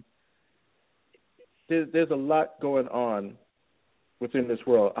there's a lot going on within this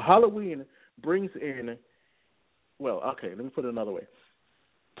world. Halloween brings in, let me put it another way.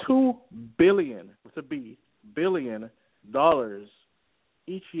 $2 billion, with a B, $billion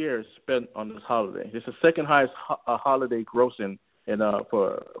each year is spent on this holiday. It's the second highest holiday grossing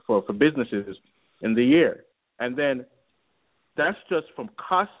for businesses in the year. And then that's just from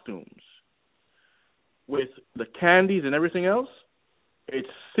costumes. With the candies and everything else, it's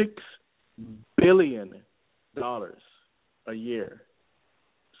 $6 billion a year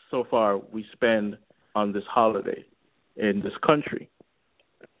so far we spend on this holiday in this country.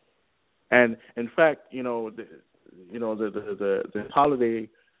 And in fact, the holiday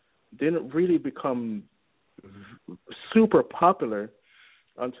didn't really become super popular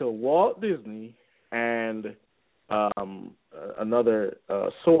until Walt Disney and another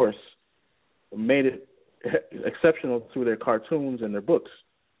source made it exceptional through their cartoons and their books.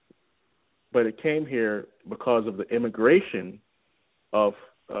 But it came here because of the immigration of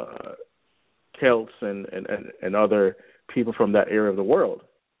Celts and other people from that area of the world.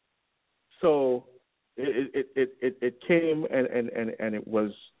 So it came and it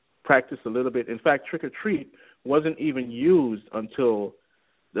was practiced a little bit. In fact, trick or treat wasn't even used until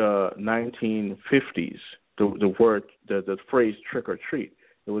the 1950s. The phrase trick or treat.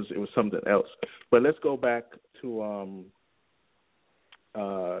 It was something else. But let's go back to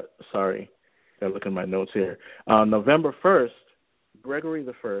sorry, gotta look at my notes here. November 1st, Gregory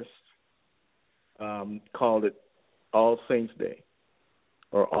the First called it All Saints Day,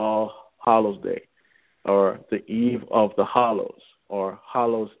 or All Hallows Day, or the Eve of the Hallows, or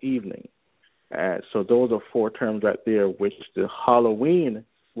Hallows Evening. So those are four terms right there, which the Halloween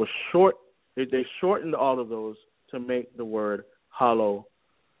was short. They shortened all of those to make the word Halloween.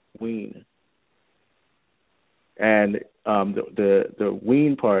 And the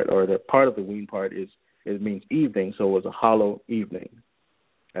ween part, or the part of the ween part, it means evening, so it was a hollow evening,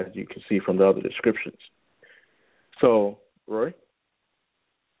 as you can see from the other descriptions. So, Rory,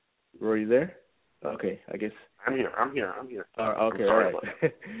 you there? Okay, I guess. I'm here. Okay, all right.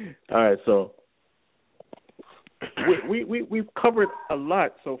 All right, so we've covered a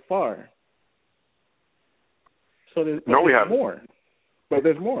lot so far. So there's more. But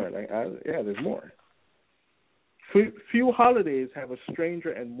there's more. There's more. Few holidays have a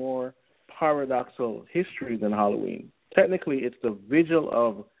stranger and more paradoxical history than Halloween. Technically, it's the vigil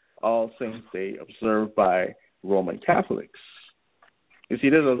of All Saints' Day observed by Roman Catholics. You see,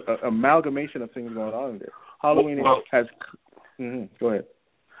 there's an amalgamation of things going on there. Halloween has... Go ahead.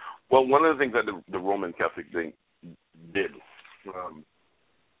 Well, one of the things that the Roman Catholic thing did,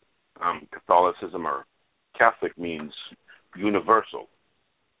 Catholicism or Catholic means universal.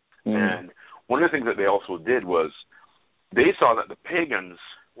 And one of the things that they also did was they saw that the pagans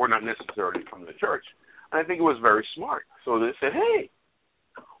were not necessarily from the church. And I think it was very smart. So they said, hey,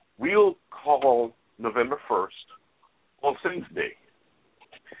 we'll call November 1st All Saints' Day.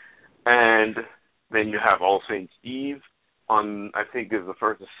 And then you have All Saints' Eve on, I think, is the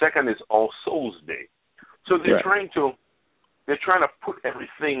first. The second is All Souls' Day. So they're trying to put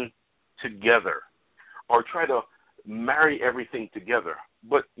everything together or try to marry everything together.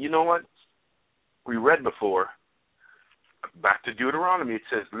 But you know what? We read before, back to Deuteronomy, it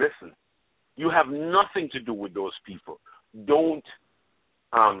says, listen, you have nothing to do with those people. Don't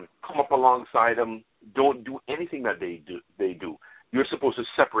come up alongside them. Don't do anything that they do. You're supposed to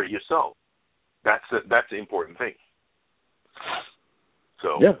separate yourself. That's the important thing.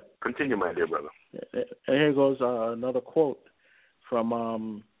 So continue, my dear brother. And here goes another quote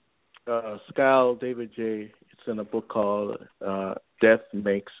from Skal David J. It's in a book called Death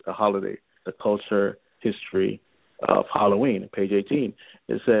Makes a Holiday, The Culture, History of Halloween, page 18.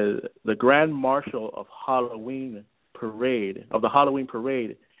 It says, the Grand Marshal of the Halloween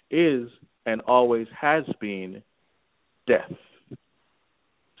Parade is and always has been death.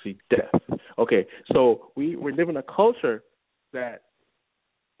 See, death. Okay, so we live in a culture that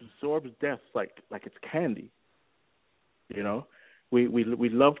absorbs death like it's candy. You know, we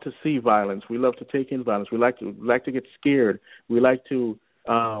love to see violence. We love to take in violence. We like to get scared. We like to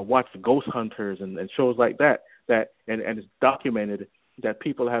watch Ghost Hunters and shows like that. And it's documented that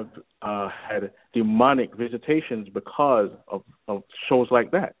people have had demonic visitations because of shows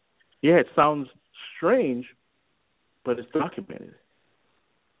like that. Yeah, it sounds strange, but it's documented.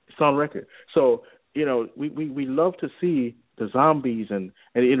 It's on record. So, you know, we love to see the zombies and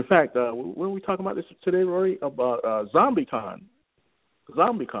in fact, were we talking about this today, Rory, about ZombieCon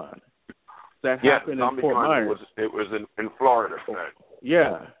that happened in Fort Myers. It was in Florida.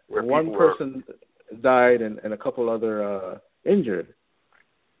 Yeah, one person died and a couple other injured.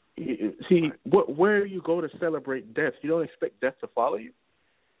 See, where you go to celebrate death, you don't expect death to follow you.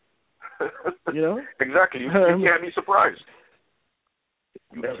 You know? Exactly. You can't be surprised.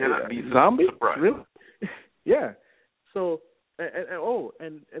 You cannot be surprised. Really? Yeah. So,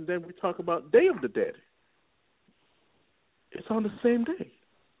 and then we talk about Day of the Dead. It's on the same day.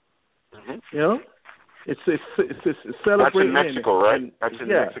 Mm-hmm. You know? It's celebrating. That's in Mexico, right? That's in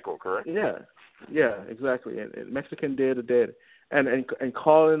Mexico, correct? Yeah, exactly. And Mexican Day of the Dead. And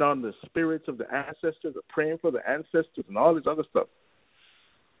calling on the spirits of the ancestors, or praying for the ancestors and all this other stuff.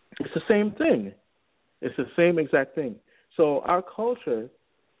 It's the same thing. It's the same exact thing. So our culture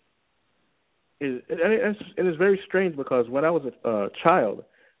is, and it's very strange because when I was a child,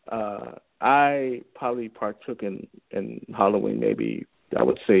 I probably partook in Halloween maybe, I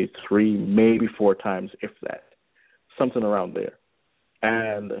would say 3, maybe 4 times, if that, something around there.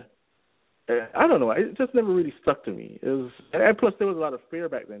 And I don't know, it just never really stuck to me. It was, and plus there was a lot of fear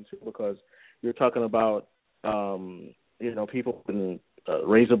back then too, because you're talking about people putting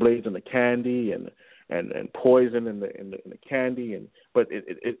razor blades in the candy and poison in the candy, but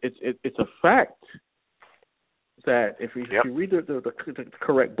it's a fact that if you read the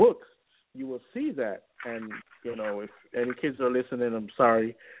correct books, you will see that. And if any kids are listening, I'm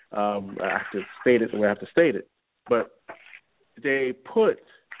sorry, I have to state it the way I have to state it, but they put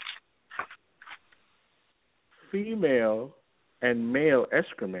female and male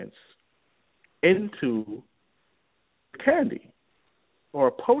excrements into candy or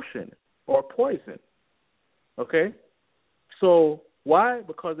a potion or poison. Okay? So why?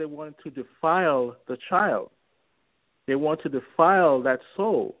 Because they wanted to defile the child. They want to defile that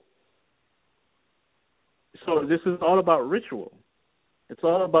soul. So this is all about ritual. It's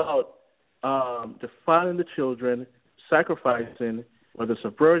all about defiling the children, sacrificing, whether it's a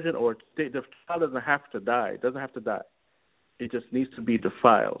virgin or the child doesn't have to die. It doesn't have to die. It just needs to be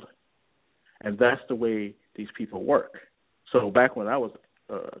defiled. And that's the way these people work. So back when I was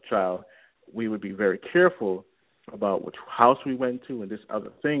a child, we would be very careful about which house we went to and this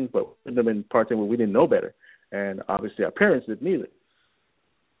other thing, but we wouldn't have been part of where we didn't know better. And obviously our parents didn't either.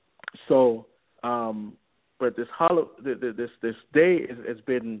 So But this day has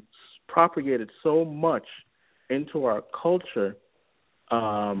been propagated so much into our culture.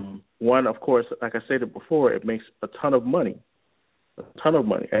 One, of course, like I said it before, it makes a ton of money,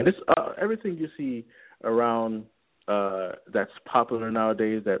 and it's everything you see around that's popular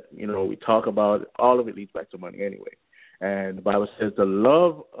nowadays that we talk about. All of it leads back to money anyway. And the Bible says the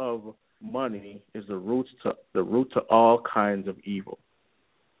love of money is the root to all kinds of evil.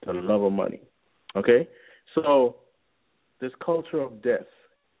 The love of money. Okay, so this culture of death,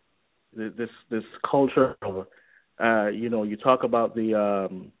 this culture of you talk about the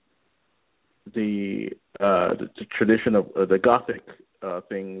tradition of the Gothic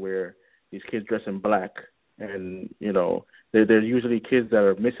thing where these kids dress in black, and there's usually kids that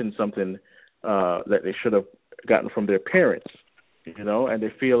are missing something that they should have gotten from their parents, and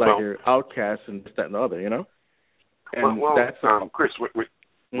they feel like they're outcasts and this, that, and the other, And that's Chris,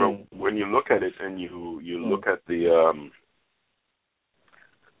 when you look at it and you look at the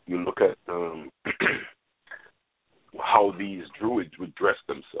how these druids would dress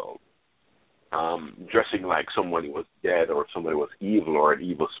themselves, dressing like somebody was dead or somebody was evil or an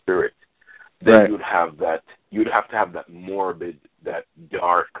evil spirit, then right. You'd have to have that morbid, that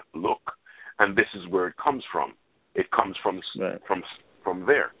dark look, and this is where it comes from. It comes from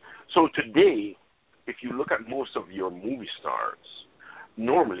there. So today, if you look at most of your movie stars,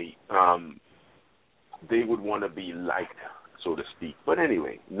 normally they would want to be liked, so to speak. But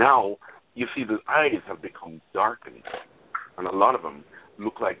anyway, now you see the eyes have become darkened, and a lot of them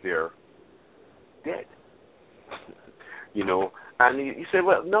look like they're dead. And you say,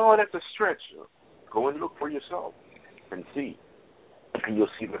 well, no, that's a stretch. Go and look for yourself and see. And you'll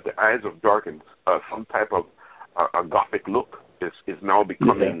see that the eyes have darkened. Some type of a Gothic look is now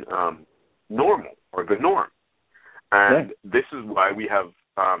becoming normal, or the norm. And this is why we have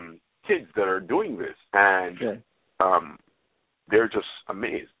kids that are doing this, and they're just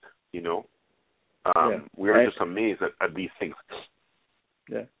amazed, We are just amazed at these things.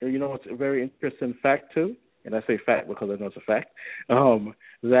 Yeah. It's a very interesting fact, too, and I say fact because I know it's a fact,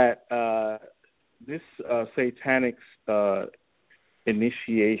 that this satanic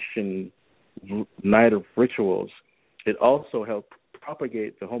initiation night of rituals, it also helped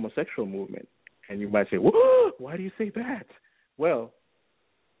propagate the homosexual movement. And you might say, why do you say that? Well,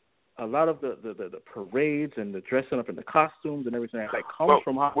 a lot of the parades and the dressing up in the costumes and everything that comes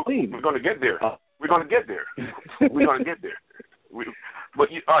from Halloween. We're going to get there. We're going to get there. We're going to get there. All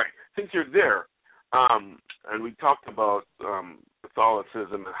right, since you're there, and we talked about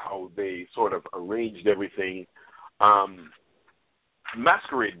Catholicism and how they sort of arranged everything,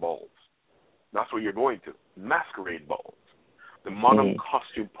 masquerade balls. That's what you're going to. Masquerade balls. The modern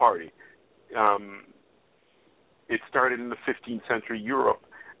costume party. It started in the 15th century Europe,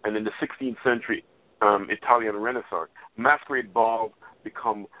 and in the 16th century Italian Renaissance. Masquerade balls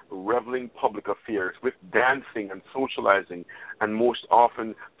become reveling public affairs with dancing and socializing, and most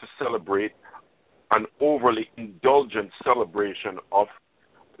often to celebrate an overly indulgent celebration of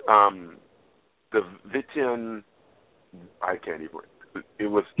the Vitian. I can't even. It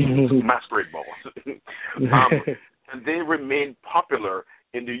was masquerade balls, and they remained popular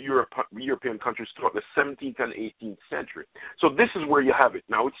in the European countries throughout the 17th and 18th century. So this is where you have it.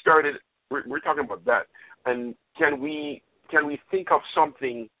 Now it started. We're talking about that, and can we think of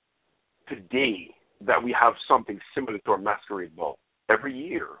something today that we have something similar to our masquerade ball every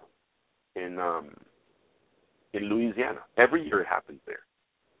year in Louisiana? Every year it happens there.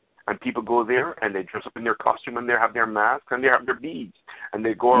 And people go there and they dress up in their costume and they have their masks and they have their beads and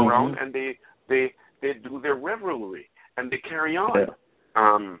they go around and they do their revelry and they carry on.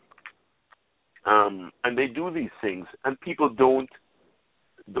 And they do these things, and people don't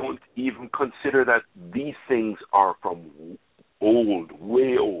even consider that these things are from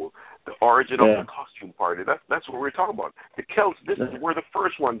way old. The origin of the costume party. That's what we're talking about. The Celts. This is where the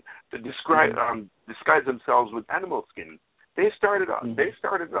first one to disguise themselves with animal skin. They started out.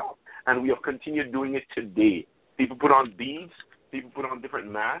 And we have continued doing it today. People put on beads. People put on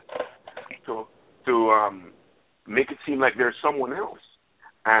different masks to make it seem like there's someone else.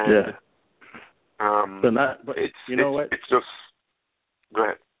 And it's just. Go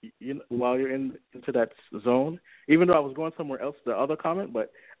ahead. While you're into that zone, even though I was going somewhere else, the other comment,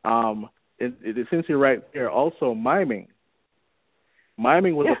 but since you're right there, also miming.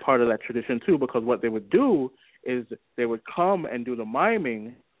 Miming was a part of that tradition too, because what they would do is they would come and do the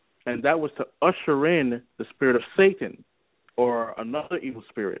miming, and that was to usher in the spirit of Satan or another evil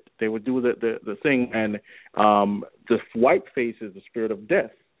spirit. They would do the thing, and the white face is the spirit of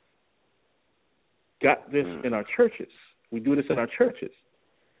death. Got this in our churches. We do this in our churches.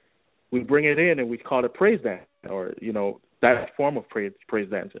 we bring it in and we call it praise dance, or that form of praise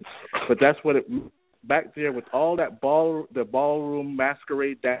dancing. But that's what it back there with all that the ballroom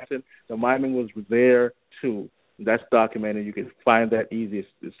masquerade dancing. The miming was there too. That's documented. You can find that easy.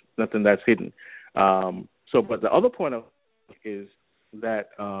 It's nothing that's hidden. But the other point of is that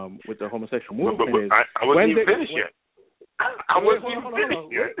with the homosexual movement is I wasn't even finished yet. I'm going to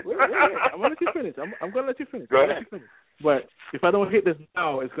let you finish. I'm going to let you finish. Go ahead. But if I don't hit this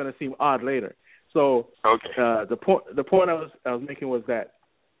now, it's going to seem odd later. So the point I was making was that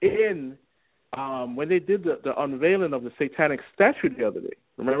when they did the unveiling of the Satanic statue the other day,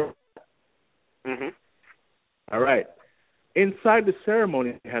 remember? Mm-hmm. All right. Inside the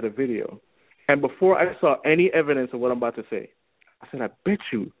ceremony, they had a video. And before I saw any evidence of what I'm about to say, I said, I bet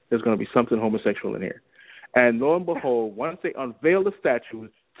you there's going to be something homosexual in here. And lo and behold, once they unveiled the statue,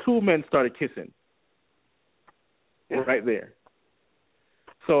 two men started kissing. Right there.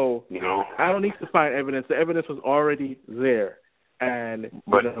 So I don't need to find evidence. The evidence was already there. And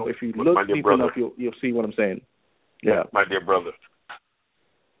if you look deep enough, you'll see what I'm saying. Yeah. My dear brother,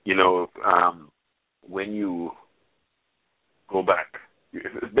 when you go back,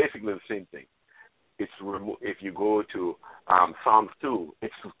 it's basically the same thing. It's if you go to Psalms 2,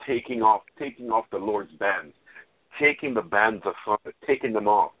 it's taking off the Lord's bands, taking the bands of taking them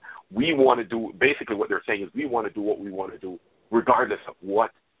off. We want to do, basically what they're saying is we want to do what we want to do, regardless of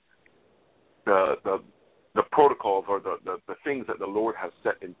what the protocols or the things that the Lord has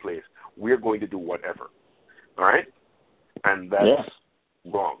set in place. We're going to do whatever. All right? And that's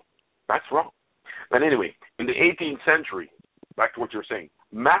wrong. That's wrong. But anyway, in the 18th century, back to what you're saying,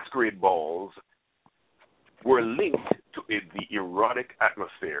 masquerade balls were linked to the erotic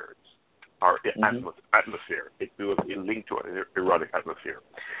atmospheres. Atmosphere. It was linked to an erotic atmosphere.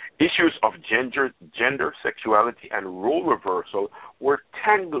 Issues of gender, sexuality, and role reversal were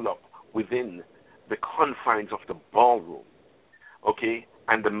tangled up within the confines of the ballroom,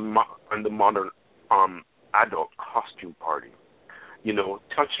 and the modern adult costume party.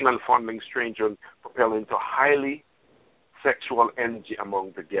 Touching and fondling strangers propelling to highly sexual energy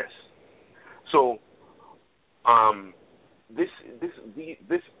among the guests. So,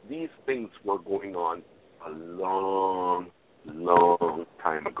 these things were going on a long, long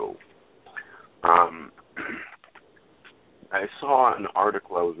time ago. I saw an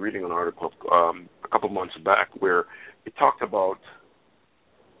article. I was reading an article a couple months back where it talked about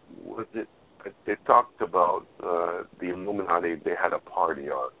the Illuminati. They had a party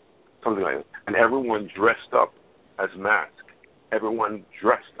or something like that, and everyone dressed up as masks. Everyone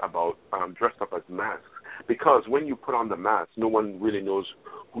dressed up as masks. Because when you put on the mask, no one really knows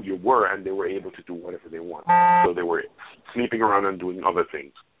who you were, and they were able to do whatever they want. So they were sleeping around and doing other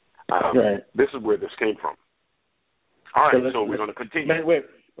things. This is where this came from. All right, so we're going to continue. Wait.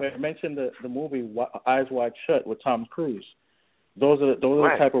 Mention the movie Eyes Wide Shut with Tom Cruise. Those are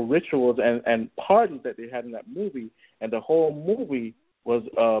the type of rituals and parties that they had in that movie, and the whole movie was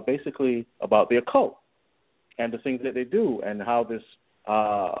basically about the occult and the things that they do, and how this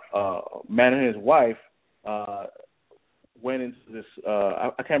man and his wife went into this,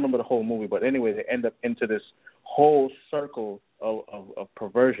 I can't remember the whole movie, but anyway, they end up into this whole circle of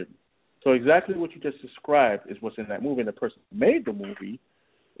perversion. So exactly what you just described is what's in that movie, and the person who made the movie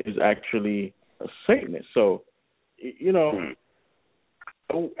is actually a Satanist. So,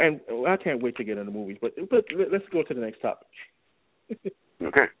 and I can't wait to get into movies, but let's go to the next topic.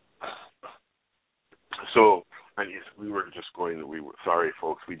 Okay. So, and yes, sorry,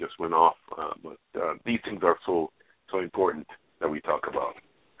 folks, we just went off, but these things are so important that we talk about.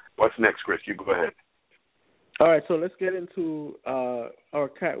 What's next, Chris? You go ahead. All right, so let's get into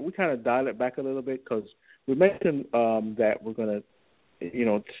we kind of dial it back a little bit, because we mentioned that we're going to,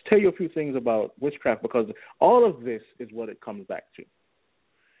 just tell you a few things about witchcraft, because all of this is what it comes back to.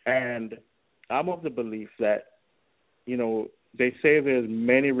 And I'm of the belief that, they say there's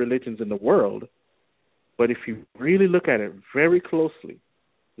many religions in the world, but if you really look at it very closely,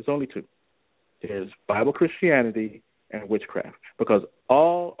 there's only two. There's Bible Christianity and witchcraft, because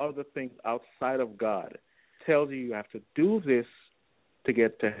all other things outside of God tells you have to do this to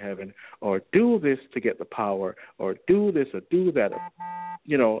get to heaven, or do this to get the power, or do this or do that.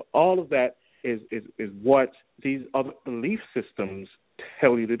 All of that is what these other belief systems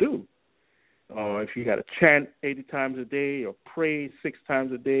tell you to do. If you got to chant 80 times a day or pray 6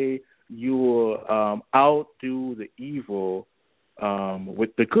 times a day, you will outdo the evil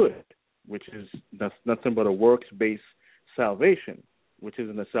with the good, that's nothing but a works-based salvation, which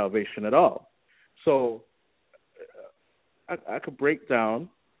isn't a salvation at all. So I could break down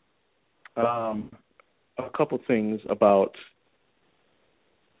a couple things about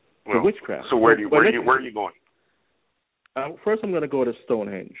Well, witchcraft. So where are you going? First, I'm going to go to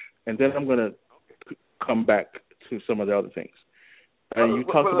Stonehenge, and then I'm going to come back to some of the other things. You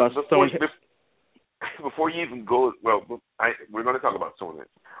talked about Stonehenge. Before you even go, we're going to talk about Stonehenge.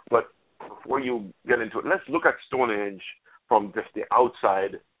 But before you get into it, let's look at Stonehenge from just the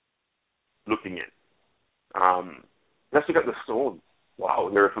outside looking in. Let's look at the stones. Wow,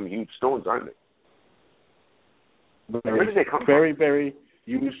 there are some huge stones, aren't they? Where did they come from? Very, very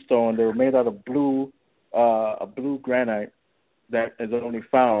huge stone. They were made out of blue granite that is only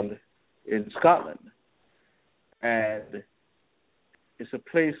found in Scotland. And it's a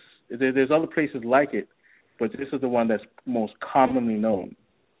place, there's other places like it, but this is the one that's most commonly known.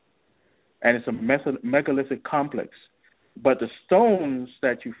 And it's a megalithic complex. But the stones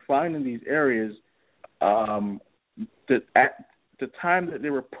that you find in these areas, at the time that they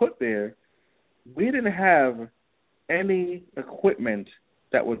were put there, we didn't have any equipment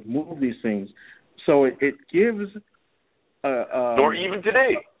that would move these things. So it gives... or even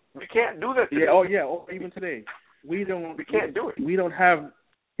today. We can't do that today. Or even today. We can't do it.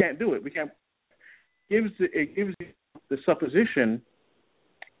 Can't do it. We can't. It gives the supposition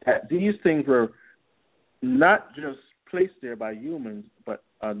that these things were not just placed there by humans, but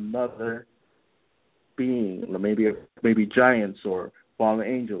another being, maybe giants or fallen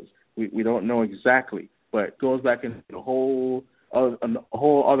angels. We don't know exactly, but it goes back into a whole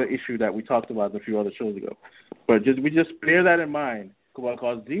other issue that we talked about a few other shows ago. But we just bear that in mind,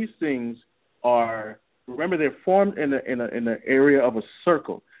 because these things are. Remember, they're formed in the area of a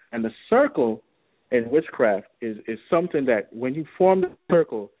circle, and the circle in witchcraft is something that when you form the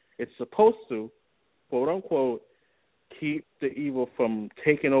circle, it's supposed to, quote unquote, keep the evil from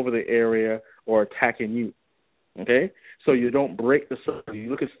taking over the area or attacking you. Okay, so you don't break the circle. You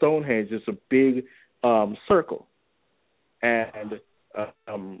look at Stonehenge; it's a big circle, and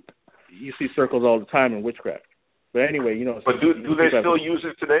you see circles all the time in witchcraft. But anyway, But do they still use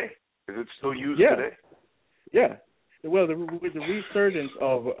it today? Is it still used today? Yeah. Well, with the resurgence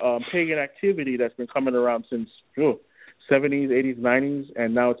of pagan activity that's been coming around since 70s, 80s, 90s,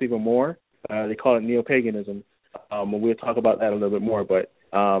 and now it's even more. They call it neo-paganism. We'll talk about that a little bit more. But,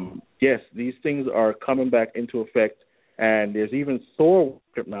 yes, these things are coming back into effect, and there's even Thor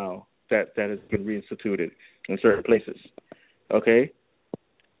worship now that has been reinstituted in certain places. Okay?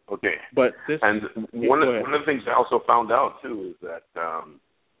 Okay. But one of the things I also found out, too,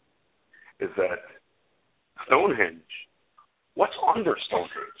 is that Stonehenge, what's under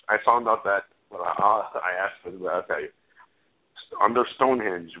Stonehenge? I found out that, I asked for that, I'll tell you. Under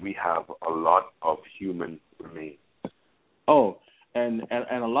Stonehenge, we have a lot of human remains. Oh, and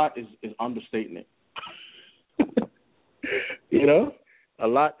a lot is understatement. A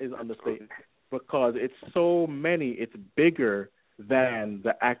lot is understatement because it's so many, it's bigger than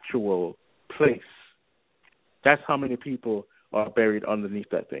the actual place. That's how many people are buried underneath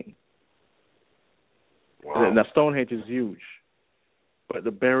that thing. Wow. Now, Stonehenge is huge, but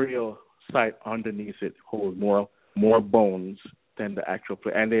the burial site underneath it holds more bones than the actual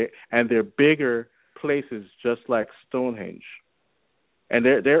place, and they're bigger places, just like Stonehenge, and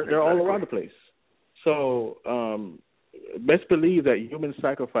they're all around the place. So, best believe that human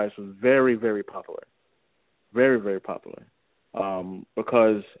sacrifice was very, very popular, very, very popular,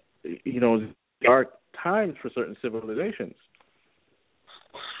 because there are times for certain civilizations.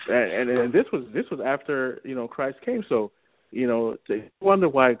 And this was after Christ came. So they wonder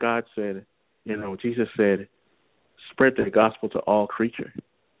why God said, Jesus said, spread the gospel to all creature.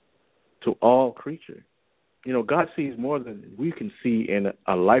 To all creature. God sees more than we can see in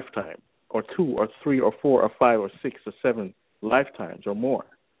a lifetime, or 2 or 3 or 4 or 5 or 6 or 7 lifetimes or more.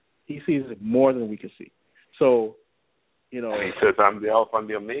 He sees more than we can see. So, and he says, I'm the Alpha and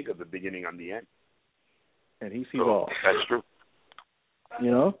the Omega, the beginning and the end. And he sees all. That's true.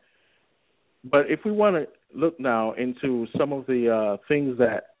 But if we want to look now into some of the things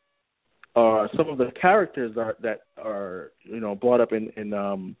that are some of the characters that are brought up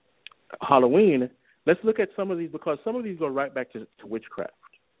in Halloween, let's look at some of these, because some of these go right back to witchcraft.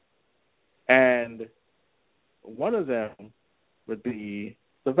 And one of them would be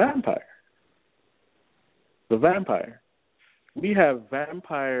the vampire. The vampire. We have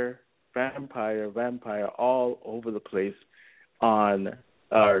vampire all over the place on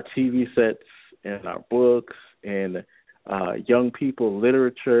our TV sets, in our books, in young people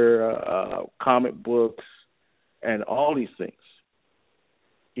literature, comic books, and all these things.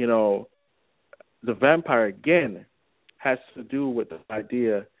 The vampire, again, has to do with the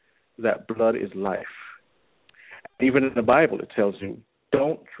idea that blood is life. Even in the Bible, it tells you,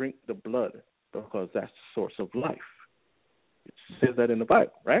 don't drink the blood because that's the source of life. It says that in the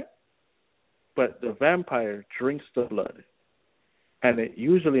Bible, right? But the vampire drinks the blood, and it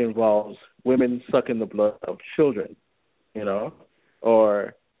usually involves women sucking the blood of children,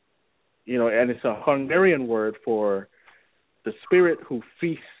 or, and it's a Hungarian word for the spirit who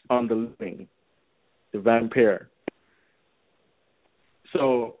feasts on the living, the vampire.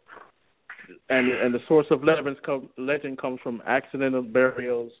 So, and the source of legend comes from accidental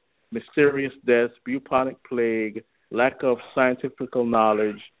burials, mysterious deaths, bubonic plague, lack of scientific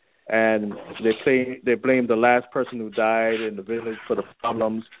knowledge, and they blame the last person who died in the village for the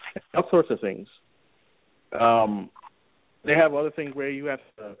problems, all sorts of things. They have other things where you have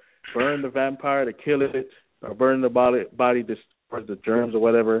to burn the vampire to kill it, or burn the body destroys the germs or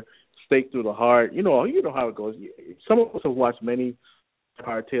whatever, stake through the heart. You know how it goes. Some of us have watched many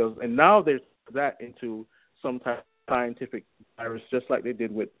vampire tales, and now there's that into some type of scientific virus, just like they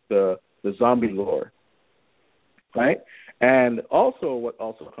did with the zombie lore, right? And also, what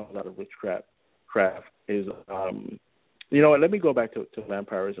also comes out of witchcraft is, let me go back to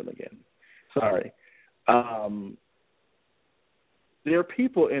vampirism again. Sorry. There are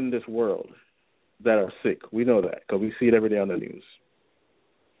people in this world that are sick. We know that because we see it every day on the news.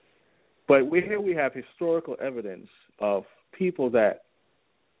 But here we have historical evidence of people that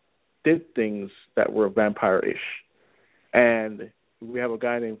did things that were vampire-ish. And we have a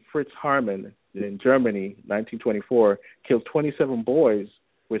guy named Fritz Haarmann in Germany, 1924, killed 27 boys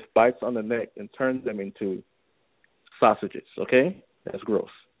with bites on the neck and turned them into sausages, okay? That's gross.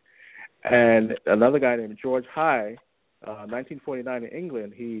 And another guy named George High, 1949 in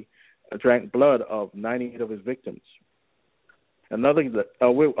England, he drank blood of 98 of his victims.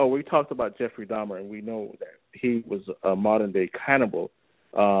 We talked about Jeffrey Dahmer, and we know that he was a modern-day cannibal,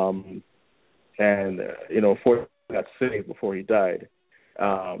 fortunately got saved before he died.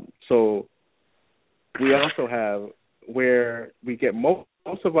 So we also have where we get most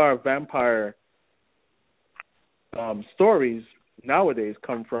of our vampire stories nowadays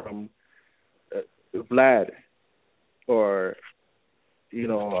come from Vlad, or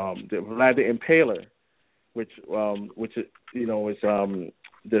Vlad the Impaler, which is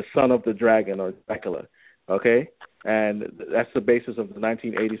the son of the dragon, or Dracula. Okay, and that's the basis of the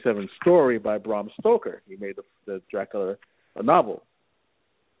 1987 story by Bram Stoker. He made the Dracula novel.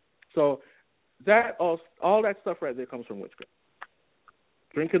 So that all that stuff right there comes from witchcraft.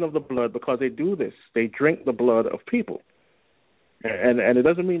 Drinking of the blood, because they do this. They drink the blood of people. And it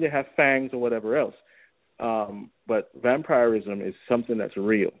doesn't mean they have fangs or whatever else. But vampirism is something that's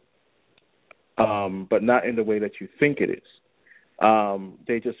real, but not in the way that you think it is.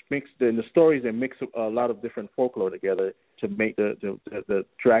 They just in the stories, they mix a lot of different folklore together to make the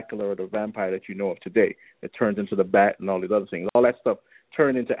Dracula or the vampire that you know of today. It turns into the bat and all these other things. All that stuff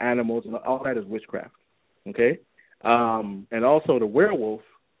turned into animals, and all that is witchcraft. Okay? And also the werewolf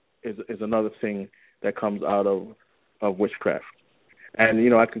is another thing that comes out of witchcraft.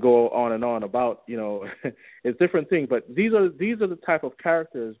 And I could go on and on about it's different things, but these are the type of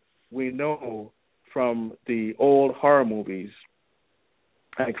characters we know from the old horror movies,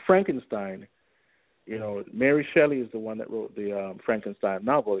 like Frankenstein. Mary Shelley is the one that wrote the Frankenstein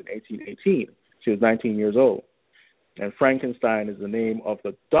novel in 1818. She was 19 years old, and Frankenstein is the name of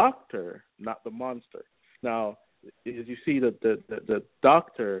the doctor, not the monster. Now, as you see, the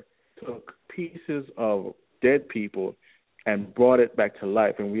doctor took pieces of dead people and brought it back to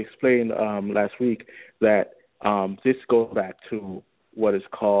life. And we explained last week that this goes back to what is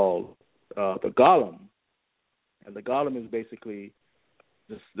called the golem. And the golem is basically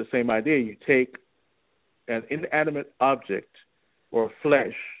the same idea. You take an inanimate object or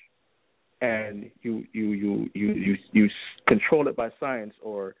flesh, and you control it by science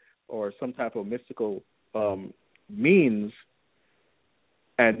or some type of mystical means,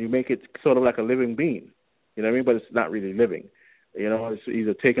 and you make it sort of like a living being. You know what I mean? But it's not really living. It's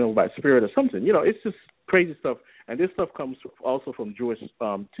either taken over by spirit or something. It's just crazy stuff. And this stuff comes also from Jewish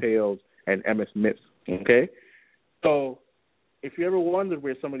tales and MS myths. Okay? So if you ever wondered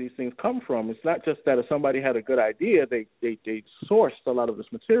where some of these things come from, it's not just that if somebody had a good idea, they sourced a lot of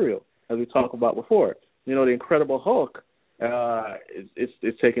this material, as we talked about before. The Incredible Hulk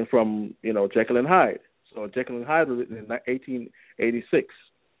is taken from, Jekyll and Hyde. So Jekyll and Hyde was written in 1886.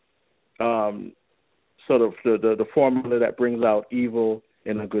 Sort of the formula that brings out evil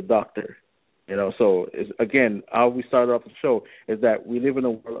in a good doctor. So again, how we started off the show is that we live in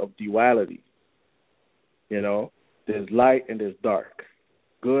a world of duality. There's light and there's dark,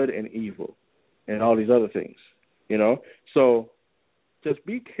 good and evil, and all these other things. So just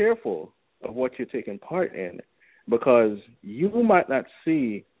be careful of what you're taking part in, because you might not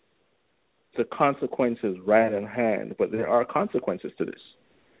see the consequences right in hand, but there are consequences to this,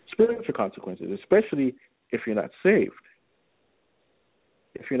 spiritual consequences, especially if you're not saved.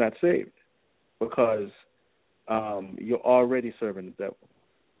 If you're not saved, because you're already serving the devil,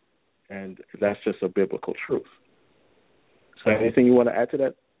 and that's just a biblical truth. So, anything you want to add to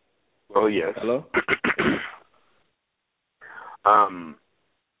that? Well, yes. Hello?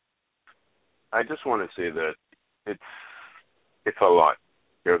 I just want to say that it's a lot.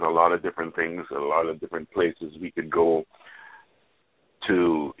 There's a lot of different things, a lot of different places we could go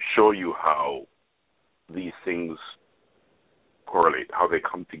to show you how these things correlate, how they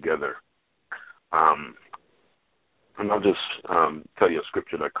come together. And I'll just tell you a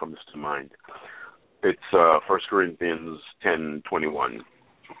scripture that comes to mind. It's 1 Corinthians 10:21.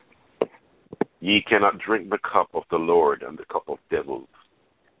 Ye cannot drink the cup of the Lord and the cup of devils.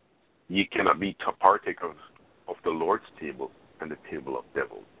 Ye cannot be partake of the Lord's table and the table of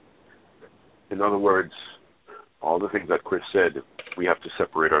devils. In other words, all the things that Chris said, we have to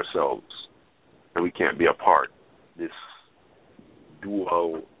separate ourselves, and we can't be a part. This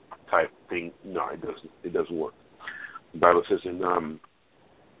dual type thing, no, it doesn't work. The Bible says in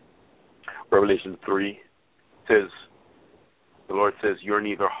Revelation 3, the Lord says, you're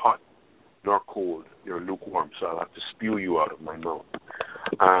neither hot nor cold, you're lukewarm, so I'll have to spew you out of my mouth.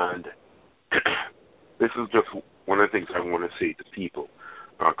 And this is just one of the things I want to say to people.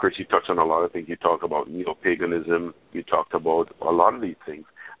 Chris, you touched on a lot of things. You talked about neo-paganism. You talked about a lot of these things.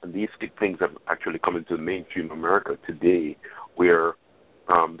 And these things have actually come into mainstream America today, where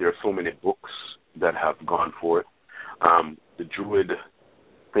there are so many books that have gone forth. The Druid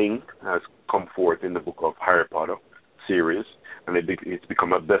thing has come forth in the book of Harry Potter series, and it's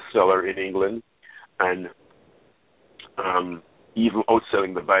become a bestseller in England, and even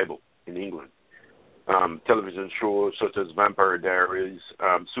outselling the Bible in England. Television shows such as Vampire Diaries,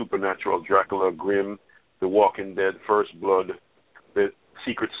 Supernatural, Dracula, Grimm, The Walking Dead, First Blood, The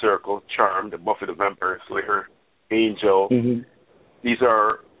Secret Circle, Charmed, Buffy the Vampire Slayer, Angel. Mm-hmm. These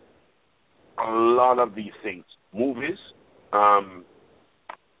are a lot of these things. Movies,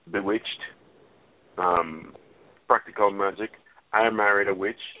 Bewitched, Practical Magic, I Married a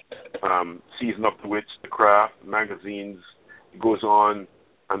Witch, Season of the Witch, The Craft, magazines. It goes on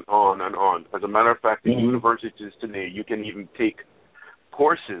and on and on. As a matter of fact, in universities today, you can even take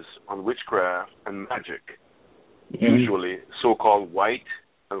courses on witchcraft and magic, usually so-called white,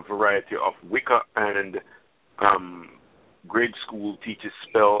 a variety of Wicca, and grade school teaches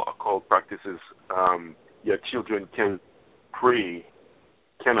spell, occult practices. Your children cannot pray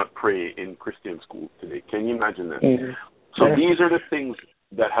in Christian school today. Can you imagine that? Mm-hmm. So these are the things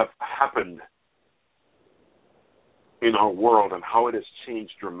that have happened in our world and how it has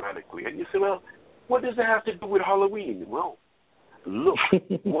changed dramatically. And you say, well, what does that have to do with Halloween? Well, look,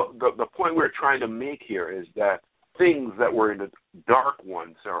 the point we're trying to make here is that things that were in the dark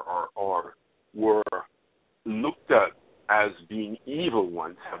ones or were looked at as being evil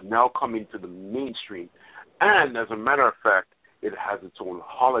ones have now come into the mainstream. And as a matter of fact, it has its own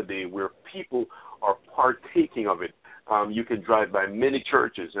holiday where people are partaking of it. You can drive by many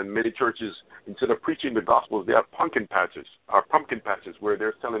churches, and many churches, instead of preaching the gospel, they have pumpkin patches where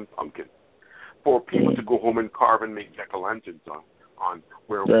they're selling pumpkins for people to go home and carve and make jack-o'-lanterns on.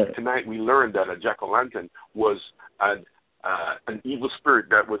 Where tonight we learned that a jack-o'-lantern was an evil spirit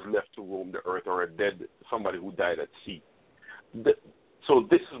that was left to roam the earth, or somebody who died at sea. So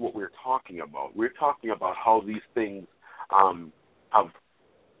this is what we're talking about. We're talking about how these things have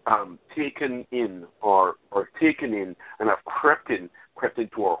taken in and have crept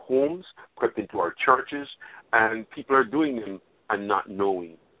into our homes, crept into our churches, and people are doing them and not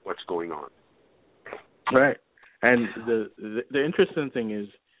knowing what's going on. Right. And the interesting thing is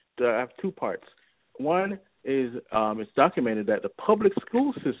I have two parts. One is it's documented that the public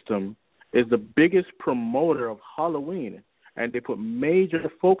school system is the biggest promoter of Halloween, and they put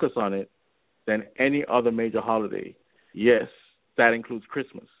major focus on it than any other major holiday. Yes, that includes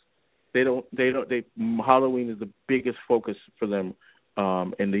Christmas. Halloween is the biggest focus for them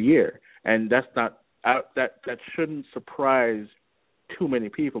in the year, and that's not that shouldn't surprise too many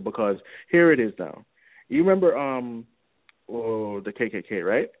people, because here it is now. You remember the KKK,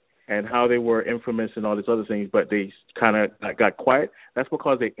 right? And how they were infamous and all these other things, but they kind of got quiet. That's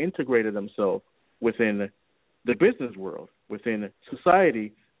because they integrated themselves within the business world, within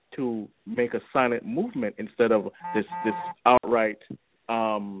society, to make a silent movement instead of this outright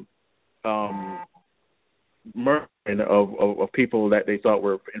murdering of people that they thought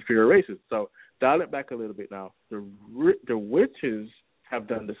were inferior races. So dial it back a little bit now. The witches have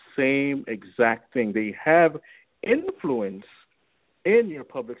done the same exact thing. They have influence in your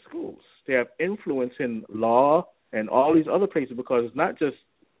public schools. They have influence in law and all these other places, because it's not just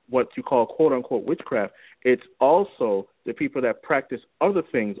what you call quote-unquote witchcraft. It's also the people that practice other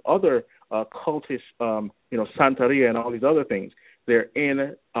things, other cultish, Santeria and all these other things. They're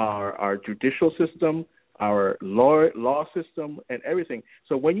in our judicial system, our law system, and everything.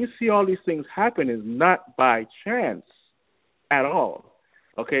 So when you see all these things happen, it's not by chance at all.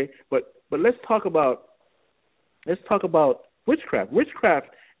 Okay, but let's talk about witchcraft. Witchcraft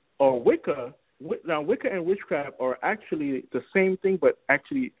or Wicca. Now, Wicca and witchcraft are actually the same thing, but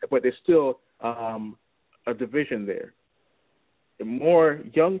there's still a division there. More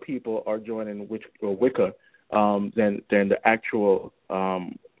young people are joining Wicca than the actual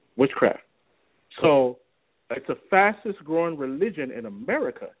witchcraft. So it's the fastest growing religion in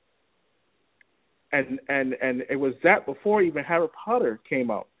America, and it was that before even Harry Potter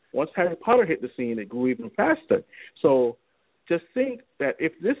came out. Once Harry Potter hit the scene, it grew even faster. So just think that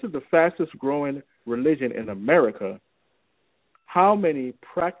if this is the fastest growing religion in America, how many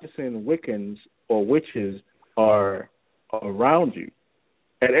practicing Wiccans or witches are around you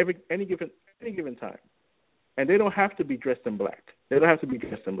at any given time? And they don't have to be dressed in black.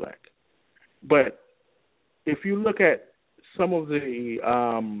 But if you look at some of the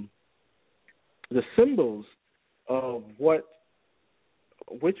symbols of what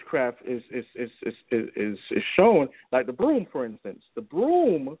witchcraft is shown, like the broom, for instance. The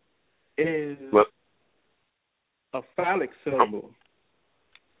broom is a phallic symbol.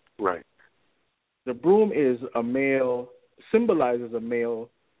 Right. The broom is symbolizes a male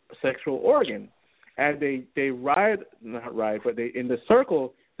sexual organ, and they in the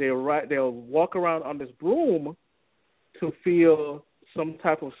circle they'll walk around on this broom to feel some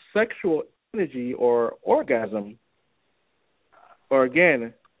type of sexual energy or orgasm, or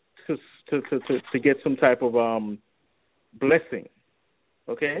again, to get some type of blessing.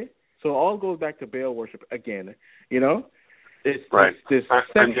 Okay? So it all goes back to Baal worship again. It's right. This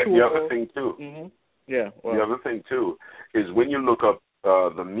and sexual. the other thing too. Mm-hmm. Yeah. Well, the other thing too is when you look up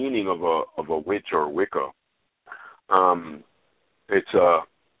the meaning of a witch or Wicca, it's a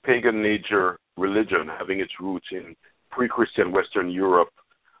pagan nature religion having its roots in pre-Christian Western Europe,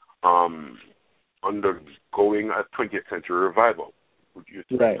 undergoing a 20th century revival, which you're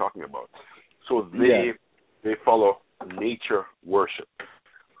talking about. So they follow nature worship.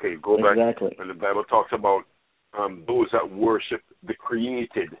 Okay, go back when the Bible talks about those that worship the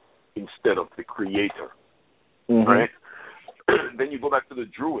created instead of the creator. Mm-hmm. Right? Then you go back to the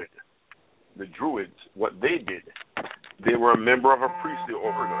Druid. The Druids, what they did, they were a member of a priestly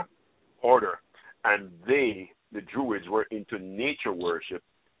order, and the Druids were into nature worship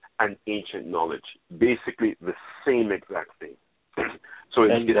and ancient knowledge. Basically the same exact thing. So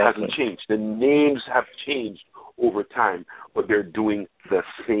it hasn't changed. The names have changed over time, but they're doing the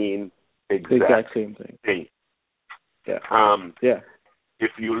same exact same thing. Yeah.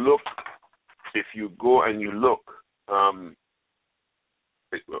 If you go and you look,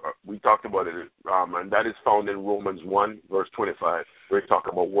 we talked about it, and that is found in Romans 1, verse 25, where we talk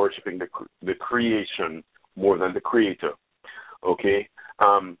about worshiping the creation more than the creator. Okay?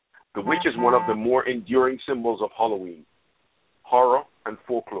 The witch is one of the more enduring symbols of Halloween. Horror and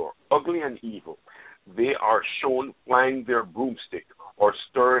folklore, ugly and evil. They are shown flying their broomstick or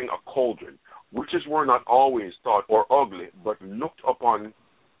stirring a cauldron. Witches were not always thought or ugly, but looked upon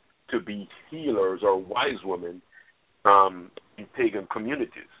to be healers or wise women in pagan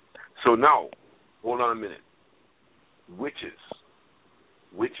communities. So now, hold on a minute. Witches.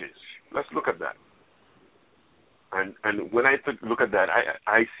 Let's look at that. And when I look at that,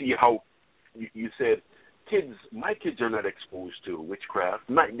 I see how you said, my kids are not exposed to witchcraft.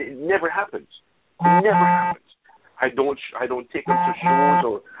 It never happens. It never happens. I don't take them to shows,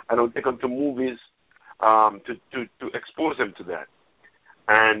 or I don't take them to movies to expose them to that.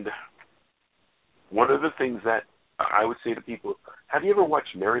 And one of the things that I would say to people, have you ever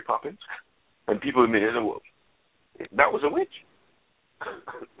watched Mary Poppins? And people admit, well, that was a witch.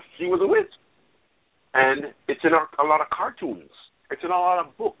 She was a witch. And it's in a lot of cartoons. It's in a lot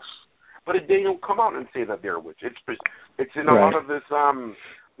of books. But they don't come out and say that they're a witch. It's in a lot of this, I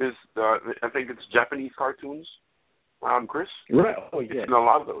think it's Japanese cartoons, Chris? Right. Oh, yeah. It's in a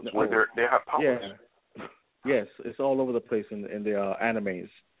lot of those where they have powers. Yeah. Yes, it's all over the place in the animes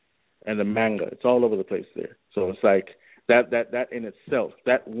and the manga. It's all over the place there. So it's like that in itself,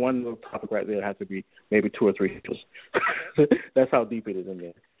 that one little topic right there has to be maybe 2 or 3 issues. That's how deep it is in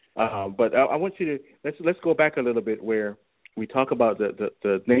there. But I want you to let's go back a little bit where we talk about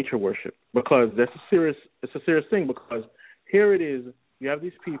the nature worship, because it's a serious thing, because here it is, you have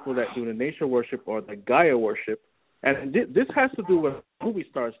these people that do the nature worship or the Gaia worship, And this has to do with movie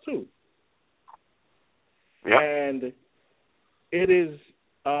stars too. Yeah. And it is,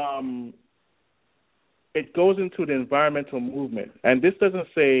 it goes into the environmental movement. And this doesn't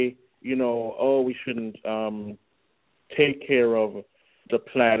say, we shouldn't take care of the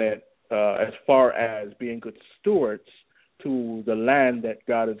planet as far as being good stewards to the land that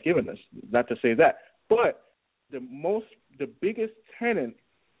God has given us. Not to say that. But the biggest tenet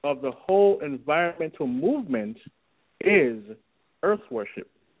of the whole environmental movement is earth worship.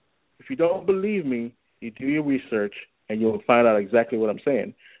 If you don't believe me, you do your research and you'll find out exactly what I'm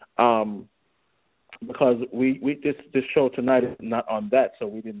saying. Because this show tonight is not on that, so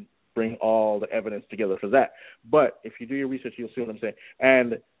we didn't bring all the evidence together for that. But if you do your research, you'll see what I'm saying.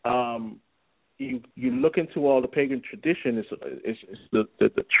 And you look into all the pagan tradition, it's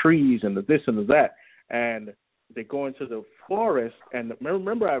the trees and the this and the that, and they go into the forest. And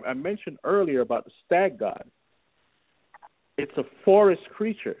remember, I mentioned earlier about the stag god. It's a forest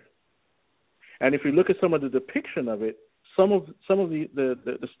creature, and if you look at some of the depiction of it, some of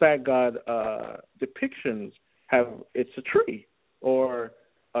the stag god depictions have it's a tree or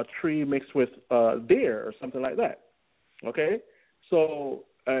a tree mixed with deer or something like that. Okay, so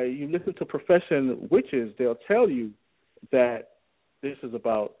you listen to profession witches, they'll tell you that this is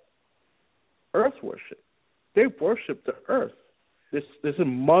about earth worship. They worship the earth. This is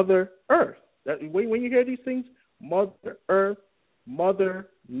Mother Earth. When you hear these things, Mother Earth, Mother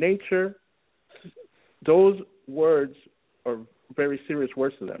Nature, those words are very serious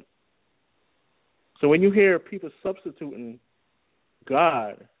words to them. So when you hear people substituting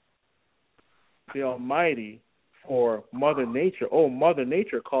God, the Almighty, for Mother Nature, Mother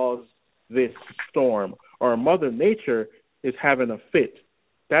Nature caused this storm, or Mother Nature is having a fit.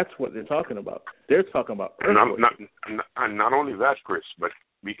 That's what they're talking about. They're talking about earth worship. And not only that, Chris, but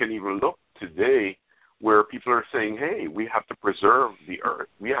we can even look today where people are saying, hey, we have to preserve the earth.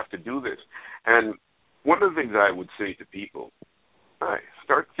 We have to do this. And one of the things I would say to people,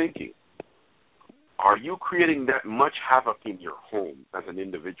 start thinking, are you creating that much havoc in your home as an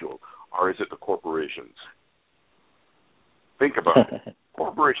individual, or is it the corporations? Think about it.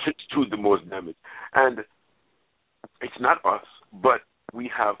 Corporations do the most damage. And it's not us, but we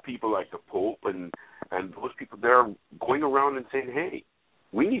have people like the Pope and those people there going around and saying, hey,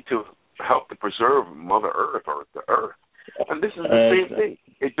 we need to help to preserve Mother Earth or the earth. And this is the same thing.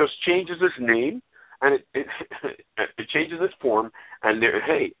 It just changes its name and it changes its form. And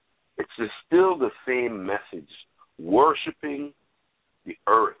hey, it's still the same message, worshiping the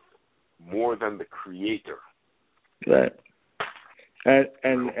earth more than the Creator. Right.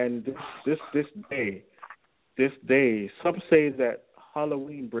 And this day, some say that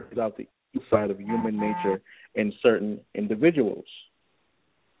Halloween brings out the evil side of human nature in certain individuals.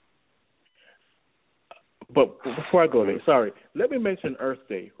 But before I go there, let me mention Earth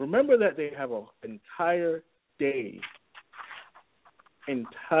Day. Remember that they have an entire day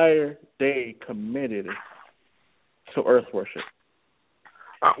committed to Earth worship.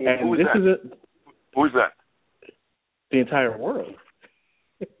 Who is that? The entire world.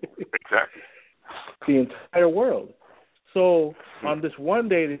 Exactly. The entire world. So on this one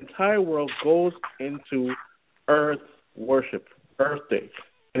day, the entire world goes into Earth worship, Earth Day,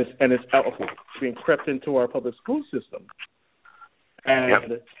 and it's being crept into our public school system.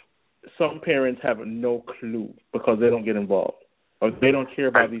 And some parents have no clue because they don't get involved or they don't care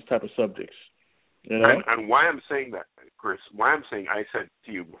about these type of subjects. You know? And why I'm saying that, Chris, I said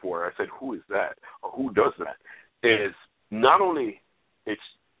to you before, I said, who is that or who does that, is not only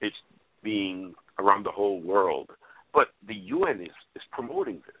it's being around the whole world, but the UN is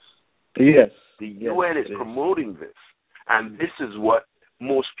promoting this. Yes. The UN is promoting this. And this is what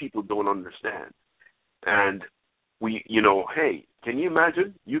most people don't understand. And hey, can you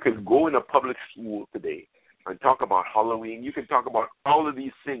imagine? You can go in a public school today and talk about Halloween. You can talk about all of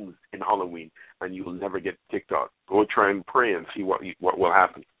these things in Halloween, and you will never get kicked out. Go try and pray and see what will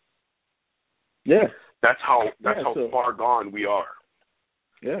happen. Yes. That's how far gone we are.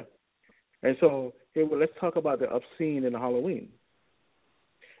 Yeah. And so let's talk about the obscene in Halloween.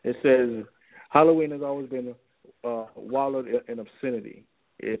 It says Halloween has always been wallowed in obscenity.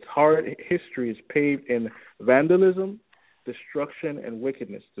 Its hard history is paved in vandalism, destruction, and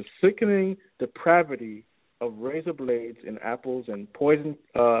wickedness. The sickening depravity of razor blades in apples and poison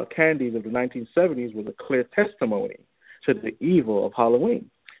candies of the 1970s was a clear testimony to the evil of Halloween.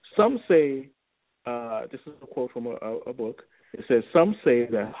 Some say, this is a quote from a book, it says, some say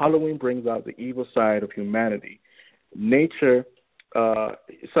that Halloween brings out the evil side of humanity. Evil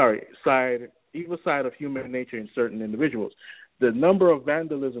side of human nature in certain individuals. The number of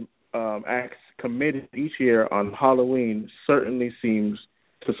vandalism acts committed each year on Halloween certainly seems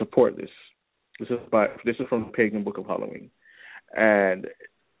to support this. This is from the Pagan Book of Halloween. And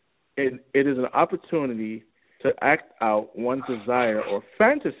it is an opportunity to act out one's desire or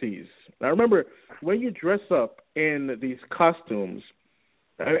fantasies. Now remember, when you dress up in these costumes,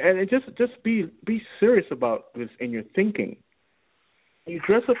 and just be serious about this in your thinking. You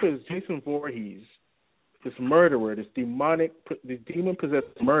dress up as Jason Voorhees, this murderer, this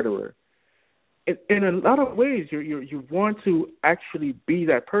demon-possessed murderer. In a lot of ways, you want to actually be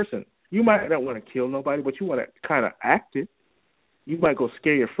that person. You might not want to kill nobody, but you want to kind of act it. You might go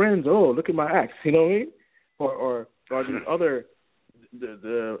scare your friends. Oh, look at my axe. You know what I mean? Or the other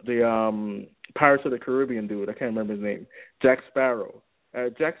the Pirates of the Caribbean dude. I can't remember his name. Jack Sparrow.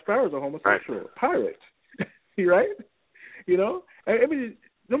 Jack Sparrow's a homosexual pirate. Right? You know? I mean,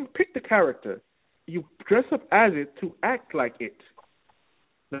 don't pick the character. You dress up as it to act like it.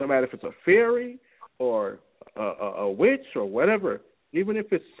 No matter if it's a fairy or a witch or whatever. Even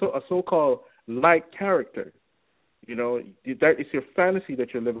if it's a so-called light character. You know, that is your fantasy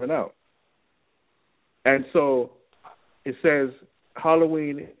that you're living out. And so it says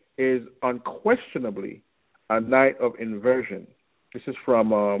Halloween is unquestionably a night of inversion. This is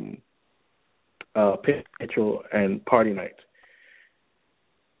from Ritual and Party Night.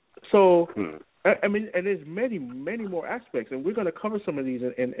 So, I mean, and there's many, many more aspects, and we're going to cover some of these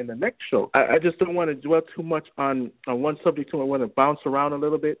in the next show. I just don't want to dwell too much on one subject, too. I want to bounce around a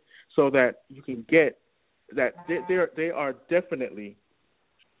little bit so that you can get that there are definitely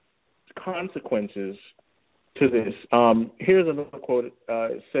consequences to this. Here's another quote.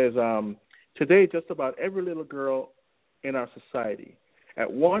 It says, today just about every little girl in our society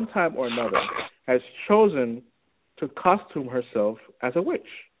at one time or another has chosen to costume herself as a witch.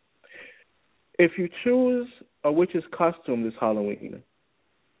 If you choose a witch's costume this Halloween,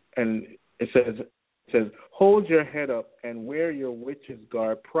 and it says, hold your head up and wear your witch's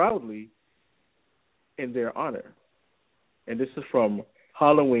garb proudly in their honor. And this is from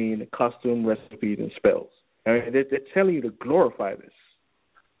Halloween Costume Recipes and Spells. And they're telling you to glorify this.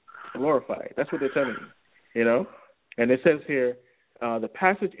 Glorify it. That's what they're telling you, you know? And it says here, the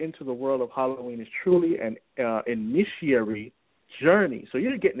passage into the world of Halloween is truly an initiatory journey. So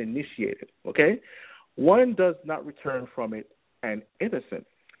you're getting initiated, okay? One does not return from it an innocent.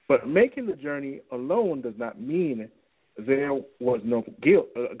 But making the journey alone does not mean there was no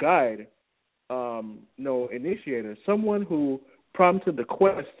guide, no initiator, someone who prompted the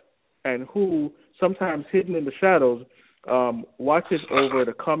quest and who, sometimes hidden in the shadows, watches over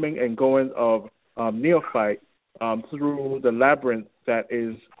the coming and going of neophyte through the labyrinth that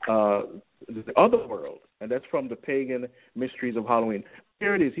is the other world. And that's from the Pagan Mysteries of Halloween.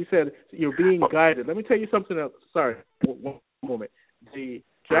 Here it is. He said, you're being guided. Let me tell you something else. Sorry, one moment. The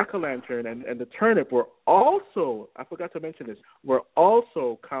jack-o'-lantern and the turnip were also, I forgot to mention this, were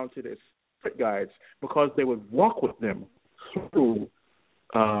also counted as spirit guides because they would walk with them through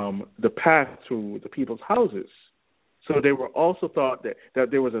the path to the people's houses. So they were also thought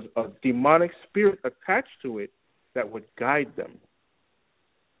that there was a demonic spirit attached to it that would guide them.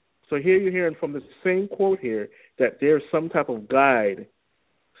 So here you're hearing from the same quote here that there's some type of guide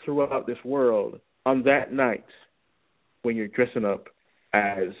throughout this world on that night when you're dressing up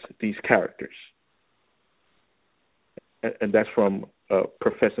as these characters. And that's from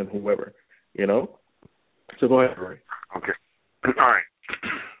Professor whoever, you know? So go ahead, Rory. Okay. All right.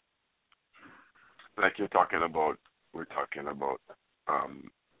 Like we're talking about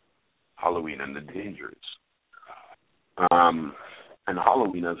Halloween and the dangers. And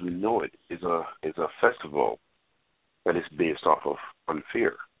Halloween, as we know it, is a festival that is based off of on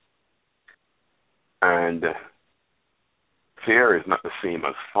fear. And fear is not the same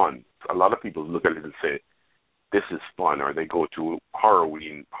as fun. A lot of people look at it and say, this is fun, or they go to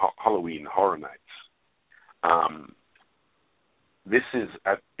Halloween horror nights. This is,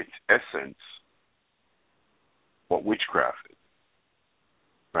 at its essence, what witchcraft is.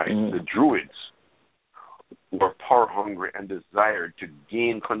 Right? The Druids were power-hungry and desired to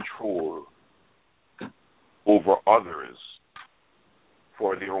gain control over others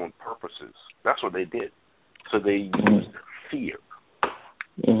for their own purposes. That's what they did. So they used fear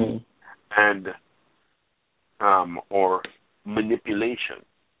and or manipulation.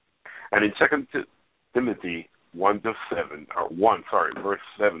 And in 2 Timothy verse 7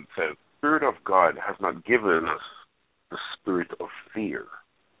 says, the Spirit of God has not given us the spirit of fear,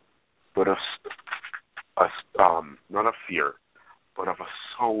 but of not of fear, but of a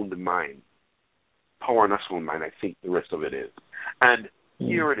sound mind. Power and a sound mind, I think the rest of it is. And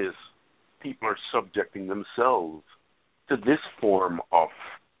here it is. People are subjecting themselves to this form of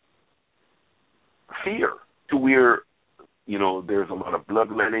fear to where, there's a lot of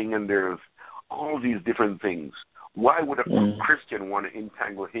bloodletting and there's all these different things. Why would a Christian want to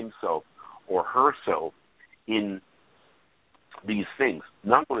entangle himself or herself in these things?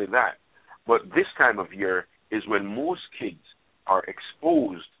 Not only that, but this time of year is when most kids are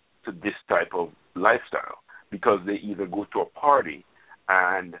exposed to this type of lifestyle because they either go to a party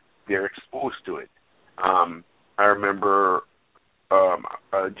and they're exposed to it. I remember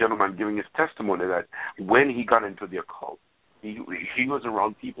a gentleman giving his testimony that when he got into the occult, he was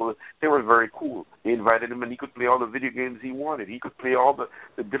around people. They were very cool. They invited him, and he could play all the video games he wanted. He could play all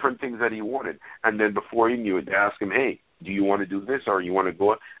the different things that he wanted. And then before he knew it, they asked him, hey, do you want to do this or you want to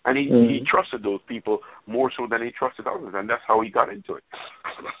go? And he trusted those people more so than he trusted others, and that's how he got into it.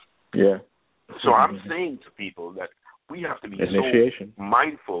 Yeah. So I'm saying to people that we have to be so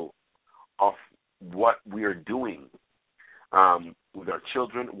mindful of what we are doing with our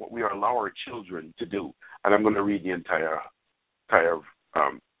children, what we allow our children to do. And I'm going to read the entire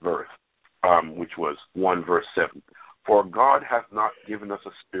verse, which was 1 verse 7. For God hath not given us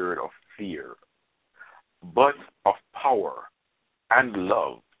a spirit of fear, but of power and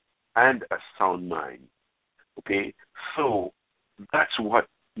love and a sound mind. Okay? So that's what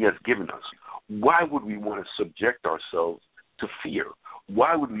he has given us. Why would we want to subject ourselves to fear?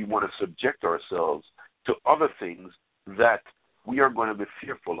 Why would we want to subject ourselves to other things that we are going to be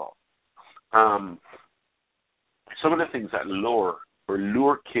fearful of? Some of the things that lure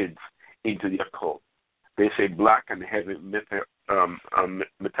kids into the occult. They say black and heavy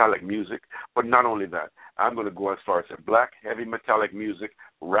metallic music, but not only that. I'm going to go as far as say black, heavy metallic music,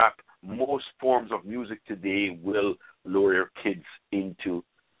 rap. Most forms of music today will lure your kids into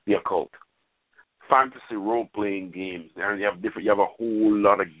the occult. Fantasy role-playing games. You have a whole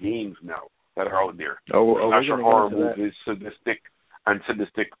lot of games now that are out there. Slasher horror movies, sadistic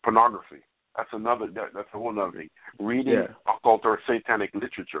pornography. That's a whole other thing. Reading occult or satanic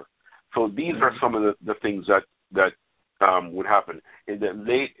literature. So these are some of the things that would happen in the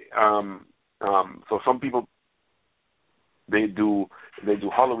late. So some people they do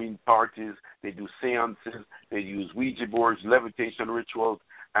Halloween parties, they do seances, they use Ouija boards, levitation rituals,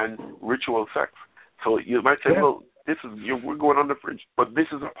 and ritual sex. So you might say, well, this is we're going on the fringe, but this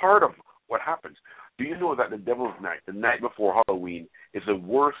is a part of what happens. Do you know that the Devil's Night, the night before Halloween, is the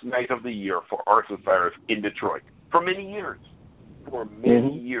worst night of the year for arson fires in Detroit for many years? For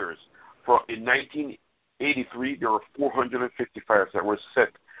many years. In 1983, there were 450 fires that were set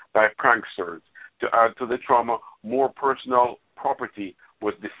by pranksters. To add to the trauma, more personal property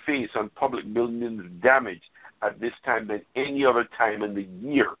was defaced and public buildings damaged at this time than any other time in the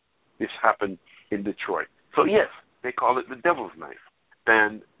year this happened in Detroit. So yes, they call it the Devil's Night,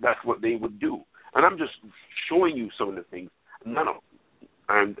 and that's what they would do. And I'm just showing you some of the things.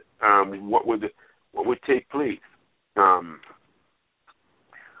 And what would take place.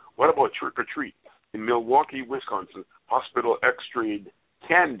 What about trick or treat? In Milwaukee, Wisconsin, hospital X-rayed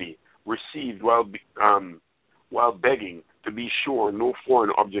candy received while begging to be sure no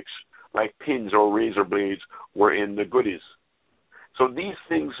foreign objects like pins or razor blades were in the goodies. So these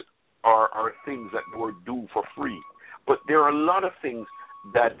things are things that were due for free. But there are a lot of things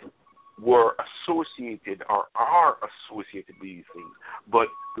that were associated or are associated with these things. But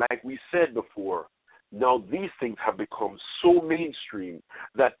like we said before, now these things have become so mainstream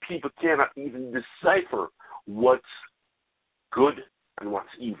that people cannot even decipher what's good and what's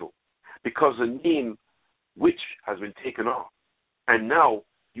evil, because the name witch has been taken off. And now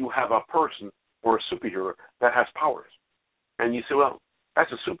you have a person or a superhero that has powers. And you say, well,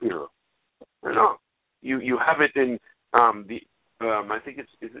 that's a superhero. No. You have it in I think is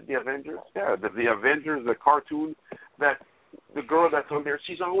it the Avengers? Yeah, the Avengers, the cartoon, that the girl that's on there,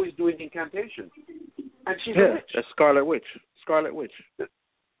 she's always doing incantations. And she's a witch. That's Scarlet Witch. Scarlet Witch.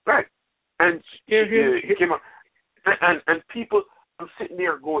 Right. And she came up. And people are sitting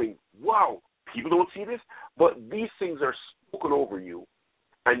there going, wow, people don't see this? But these things are spoken over you,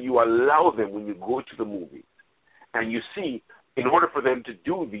 and you allow them when you go to the movies. And you see, in order for them to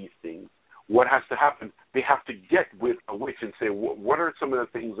do these things, what has to happen, they have to get with a witch and say, what are some of the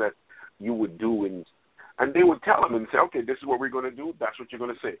things that you would do? And they would tell them and say, okay, this is what we're going to do. That's what you're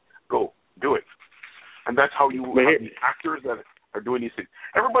going to say. Go, do it. And that's how you have the actors that are doing these things.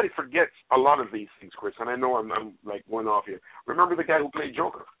 Everybody forgets a lot of these things, Chris, and I know I'm like going off here. Remember the guy who played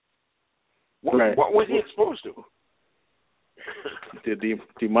Joker? What was he exposed to? The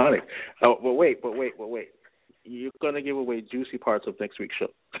demonic. Oh, but wait. You're going to give away juicy parts of next week's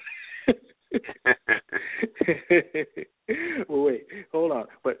show. Well, wait, hold on.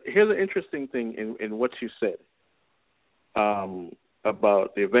 But here's an interesting thing in what you said.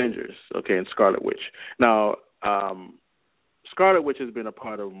 about the Avengers, okay, and Scarlet Witch. Now, Scarlet Witch has been a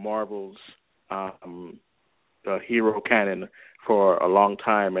part of Marvel's hero canon for a long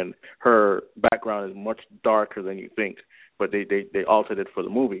time, and her background is much darker than you think, but they altered it for the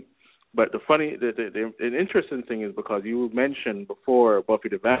movie. But the interesting thing is because you mentioned before Buffy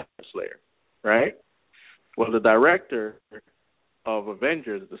the Vampire Slayer, right? Well, the director of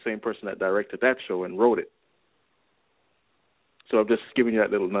Avengers is the same person that directed that show and wrote it. So I'm just giving you that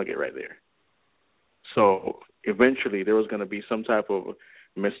little nugget right there. So eventually there was going to be some type of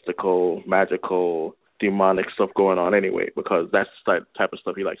mystical, magical, demonic stuff going on anyway, because that's the type of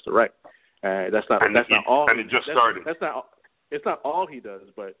stuff he likes to write. That's not all. And it just started. It's not all he does,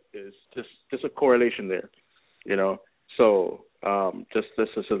 but it's just a correlation there, you know. So just this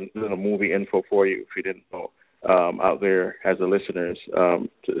is a little movie info for you if you didn't know out there as the listeners.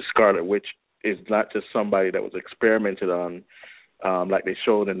 Scarlet Witch is not just somebody that was experimented on like they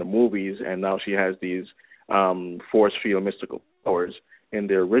showed in the movies, and now she has these force field mystical powers. In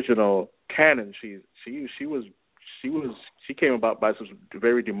the original canon, she came about by some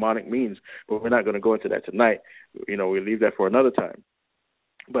very demonic means, but we're not going to go into that tonight. You know, we'll leave that for another time.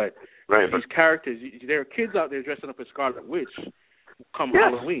 But these characters, there are kids out there dressing up as Scarlet Witch come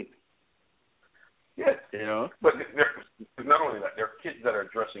Halloween. Yes. You know? But not only that, there are kids that are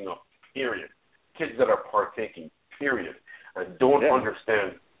dressing up, period. Kids that are partaking, period, and don't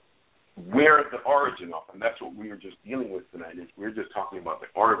understand where the origin of, and that's what we are just dealing with tonight, is we're just talking about the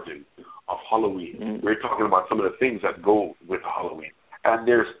origin of Halloween. Mm-hmm. We're talking about some of the things that go with Halloween. And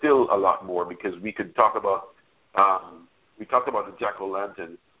there's still a lot more, because we could talk about, we talked about the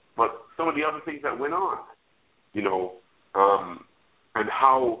jack-o'-lantern, but some of the other things that went on, you know, and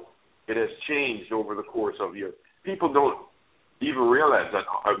how it has changed over the course of years. People don't even realize that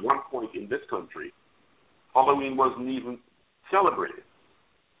at one point in this country, Halloween wasn't even celebrated.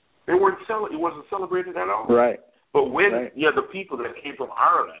 It wasn't celebrated at all. Right. But when the people that came from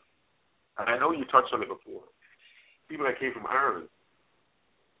Ireland, and I know you touched on it before, people that came from Ireland,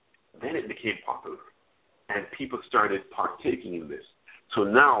 then it became popular, and people started partaking in this. So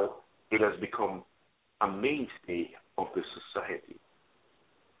now it has become a mainstay of the society.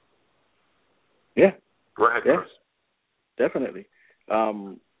 Yeah. Go ahead, Chris. Definitely.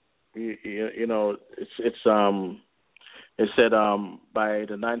 You know, it said by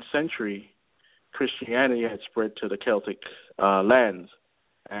the 9th century, Christianity had spread to the Celtic lands,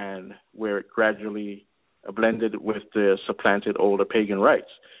 and where it gradually blended with the supplanted older pagan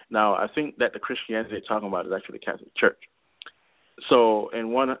rites. Now, I think that the Christianity they're talking about is actually the Catholic Church. So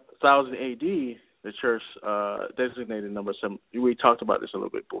in 1000 A.D., the church designated number 7. We talked about this a little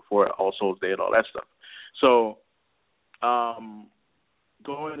bit before, All Souls Day and all that stuff. So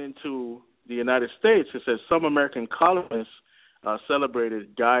going into the United States, it says some American colonists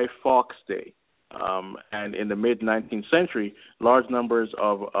celebrated Guy Fawkes Day. And in the mid-19th century, large numbers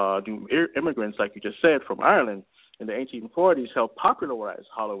of new immigrants, like you just said, from Ireland in the 1840s helped popularize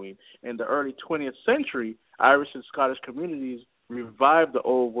Halloween. In the early 20th century, Irish and Scottish communities revived the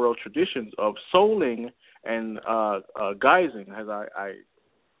old world traditions of souling and guising, as I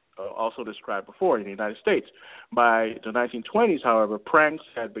also described before in the United States. By the 1920s, however, pranks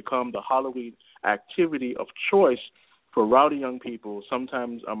had become the Halloween activity of choice for rowdy young people,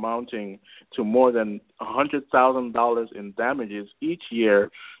 sometimes amounting to more than $100,000 in damages each year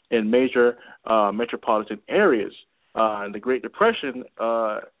in major metropolitan areas. In the Great Depression,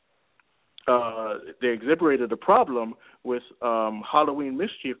 they exaggerated the problem with Halloween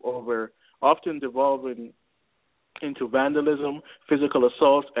mischief often devolving into vandalism, physical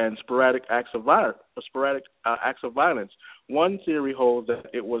assault, and sporadic acts of violence. One theory holds that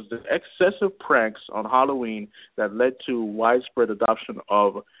it was the excessive pranks on Halloween that led to widespread adoption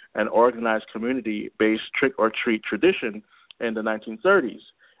of an organized community-based trick-or-treat tradition in the 1930s.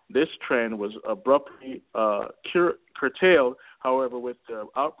 This trend was abruptly curtailed, however, with the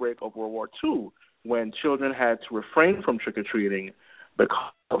outbreak of World War II, when children had to refrain from trick-or-treating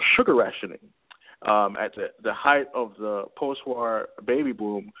because of sugar rationing. At the height of the post-war baby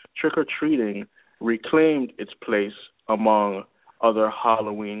boom, trick-or-treating reclaimed its place among other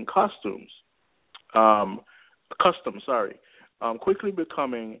Halloween quickly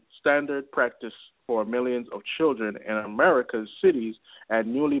becoming standard practice for millions of children in America's cities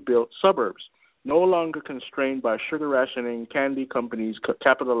and newly built suburbs. No longer constrained by sugar rationing, candy companies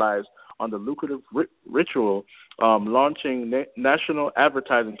capitalized on the lucrative ritual, launching national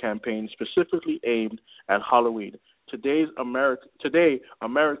advertising campaigns specifically aimed at Halloween. Today,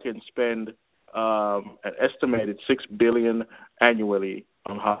 Americans spend an estimated $6 billion annually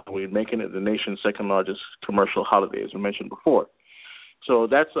on Halloween, making it the nation's second largest commercial holiday, as we mentioned before. So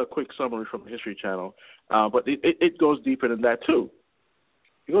that's a quick summary from the History Channel. But it goes deeper than that, too.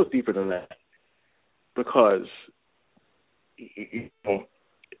 It goes deeper than that. Because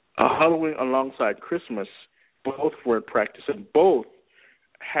Halloween alongside Christmas, both were practiced, and both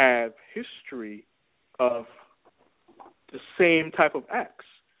have history of the same type of acts,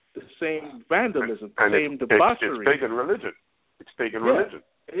 the same vandalism, the same debauchery. It's pagan religion. It's pagan religion.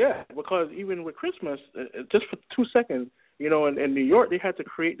 Yeah, because even with Christmas, just for 2 seconds, in New York, they had to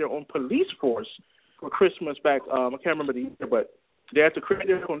create their own police force for Christmas back. I can't remember the year, but they had to create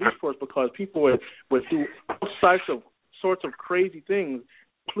their own police force because people would do all sorts of crazy things,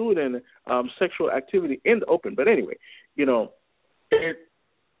 including sexual activity in the open. But anyway,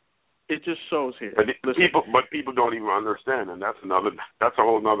 it just shows here. But people don't even understand, and that's a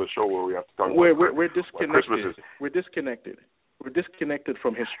whole other show where we have to talk about. We're disconnected. We're disconnected. We're disconnected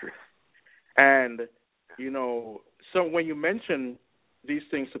from history, and so when you mention these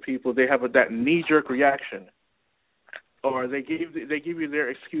things to people, they have that knee-jerk reaction, or they give you their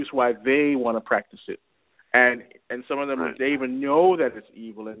excuse why they want to practice it, and some of them they even know that it's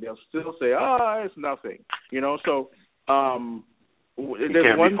evil, and they'll still say, it's nothing, So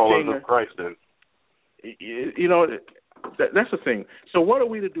there's one thing. Of Christ, then. That's the thing. So what are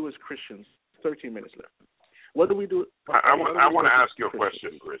we to do as Christians? 13 minutes left. What do we do? I want to ask you a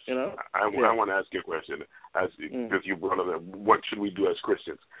question, Chris. I want to ask you a question, because you brought up that. What should we do as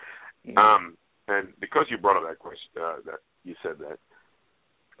Christians? And because you brought up that question, that you said that,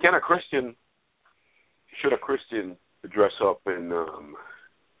 should a Christian dress up in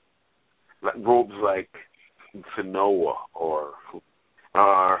robes like Noah or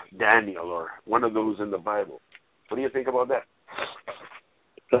Daniel or one of those in the Bible? What do you think about that?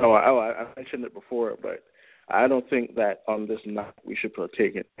 No, I mentioned it before, but I don't think that on this night we should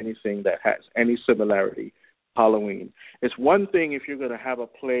partake in anything that has any similarity to Halloween. It's one thing if you're going to have a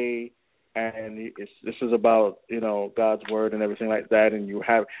play and this is about, God's word and everything like that, and you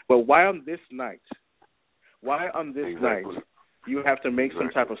have, but why on this night? Why on this night you have to make some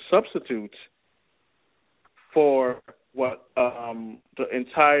type of substitute for what the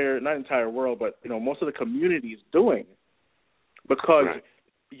not entire world, but most of the community is doing, because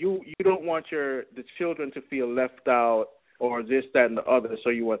you don't want the children to feel left out or this, that, and the other.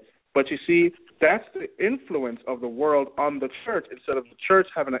 So but you see, that's the influence of the world on the church instead of the church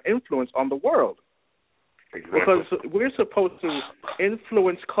having an influence on the world. Exactly. Because we're supposed to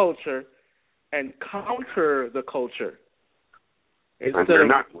influence culture and counter the culture instead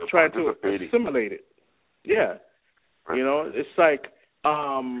of trying to assimilate it. Yeah. It's like,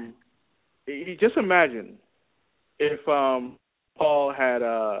 you just imagine if Paul had,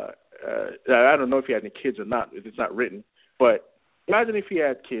 I don't know if he had any kids or not, if it's not written, but imagine if he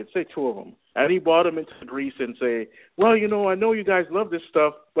had kids, say 2 of them, and he brought them into Greece and say, well, I know you guys love this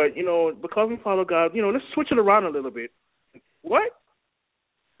stuff, but, because we follow God, let's switch it around a little bit. What?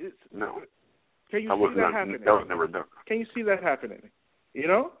 No. Can you see that happening? That was never done. Can you see that happening?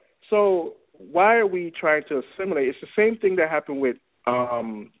 So why are we trying to assimilate? It's the same thing that happened with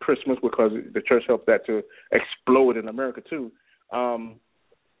Christmas, because the church helped that to explode in America too. Well,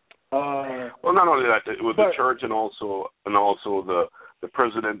 not only that, it was the church and also the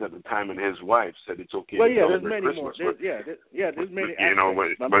president at the time and his wife said it's okay. Well, yeah, there's many more. There's many.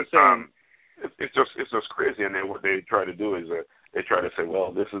 It's just crazy. And then what they try to do is they try to say,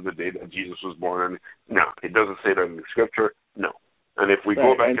 well, this is the day that Jesus was born. And no, it doesn't say that in the scripture. No. And if we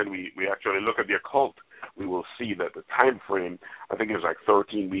go back and we actually look at the occult, we will see that the time frame, I think it was like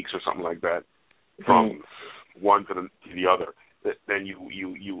 13 weeks or something like that, from one to the other. Then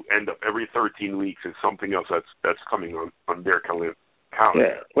you end up every 13 weeks is something else that's coming on their calendar.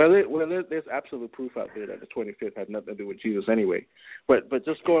 Yeah. Well, there's absolute proof out there that the 25th had nothing to do with Jesus anyway. But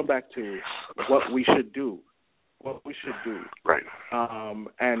just going back to what we should do. Right.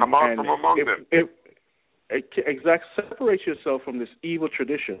 And come out from among them. Separate yourself from this evil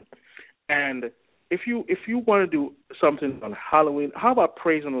tradition. And if you want to do something on Halloween, how about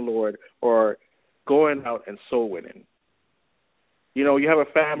praising the Lord or going out and soul winning? You have a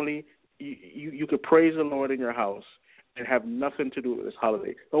family, you could praise the Lord in your house and have nothing to do with this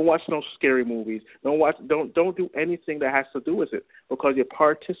holiday. Don't watch no scary movies. Don't do anything that has to do with it, because you're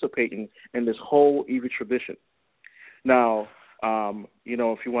participating in this whole evil tradition. Now,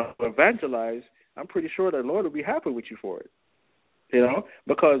 if you want to evangelize, I'm pretty sure the Lord will be happy with you for it.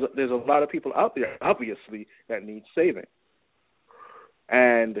 Because there's a lot of people out there, obviously, that need saving.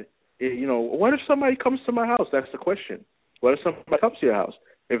 And, what if somebody comes to my house? That's the question. What if somebody comes to your house?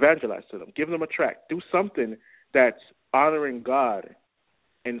 Evangelize to them. Give them a tract. Do something that's honoring God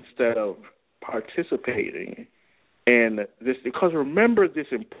instead of participating And this, because remember this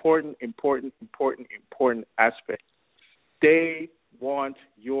important aspect. They want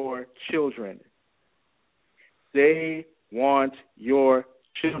your children. They want your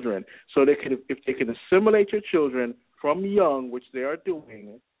children. So they can, if they can assimilate your children from young, which they are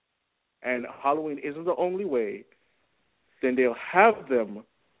doing, and Halloween isn't the only way, then they'll have them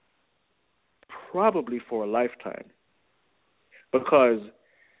probably for a lifetime. Because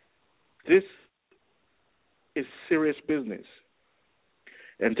this is serious business.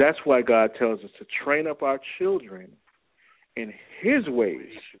 And that's why God tells us to train up our children in His ways,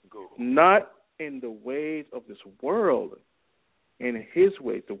 not in the ways of this world, in His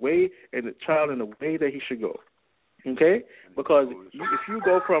ways, the way, and the child in the way that he should go. Okay? Because if you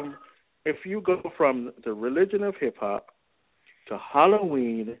go from the religion of hip hop to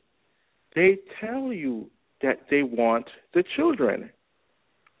Halloween, they tell you that they want the children.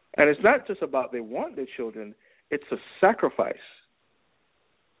 And it's not just about they want the children, it's a sacrifice.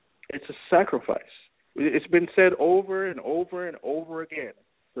 It's a sacrifice. It's been said over and over and over again.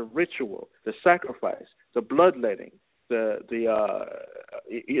 The ritual, the sacrifice, the bloodletting,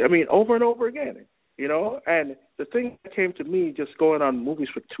 over and over again. You know, and the thing that came to me just going on movies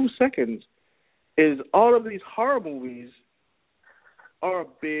for 2 seconds is all of these horror movies are a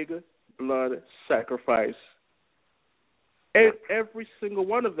big blood sacrifice. And every single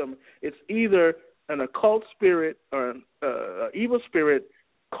one of them, it's either an occult spirit or an evil spirit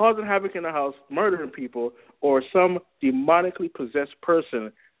causing havoc in the house, murdering people, or some demonically possessed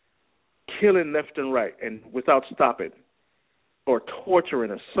person killing left and right and without stopping, or torturing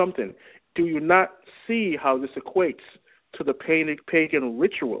or something. Do you not see how this equates to the pagan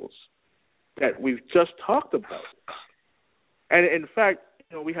rituals that we've just talked about? And in fact,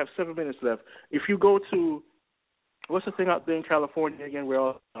 you know, we have 7 minutes left. If you go to, what's the thing out there in California again, where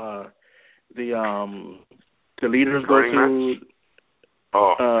all the leaders go to?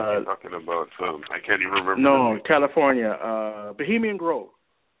 Oh, you're talking about I can't even remember. No, California, Bohemian Grove.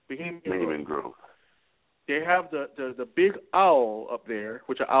 Bohemian Grove. They have the big owl up there,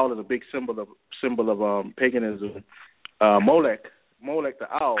 which an owl is a big symbol of paganism. Molech the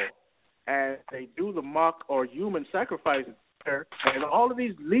owl, and they do the mock or human sacrifices there. And all of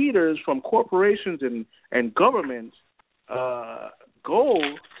these leaders from corporations and governments go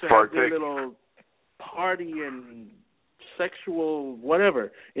to have their little party and sexual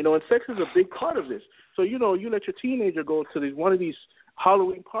whatever, you know, and sex is a big part of this. So, you know, you let your teenager go to one of these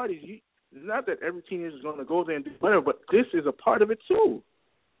Halloween parties. It's not that every teenager is going to go there and do whatever, but this is a part of it too.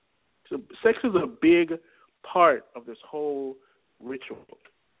 So sex is a big part of this whole ritual.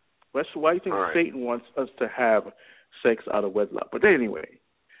 That's why I think Satan wants us to have sex out of wedlock. But anyway,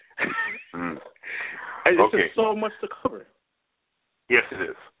 it's just so much to cover. Yes, it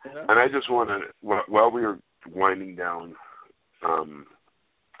is. Yeah. And I just want to, while we were winding down,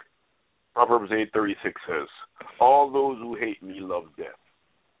 Proverbs 8:36 says, "All those who hate me love death."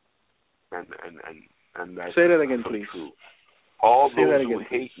 And that's say that again, please. True. All those who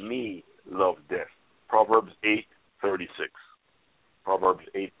hate me love death. Proverbs 8:36. Proverbs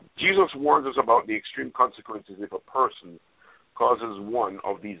 8. Jesus warns us about the extreme consequences if a person causes one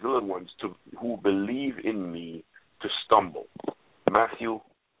of these little ones who believe in me to stumble. Matthew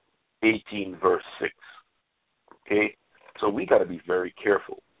 18, verse 6. Okay? So we got to be very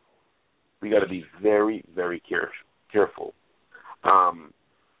careful. We got to be very, very careful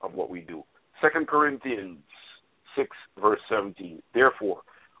of what we do. 2 Corinthians 6, verse 17. Therefore,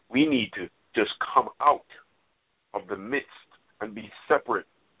 we need to just come out of the midst and be separate,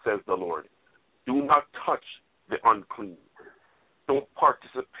 says the Lord. Do not touch the unclean. Don't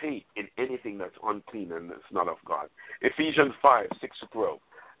participate in anything that's unclean and that's not of God. Ephesians 5, 6 to 12.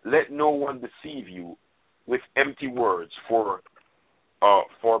 Let no one deceive you with empty words, for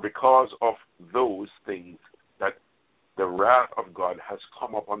because of those things that the wrath of God has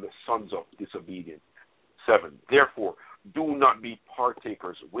come upon the sons of disobedience. 7. Therefore, do not be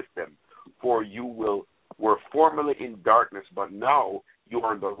partakers with them, for you were formerly in darkness, but now you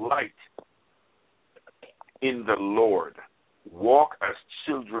are the light in the Lord. Walk as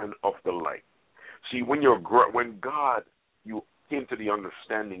children of the light. See, when God, you came to the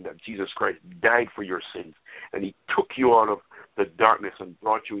understanding that Jesus Christ died for your sins, and He took you out of the darkness and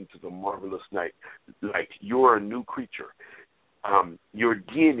brought you into the marvelous light. Like you're a new creature. Your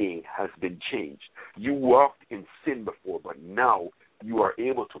DNA has been changed. You walked in sin before, but now you are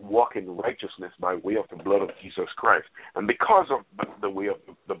able to walk in righteousness by way of the blood of Jesus Christ. And because of the way of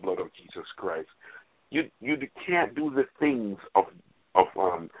the blood of Jesus Christ, you can't do the things of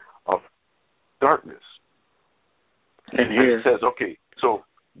darkness. And it says, okay, so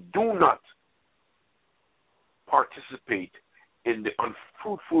do not participate in the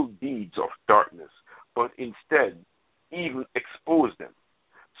unfruitful deeds of darkness, but instead even expose them.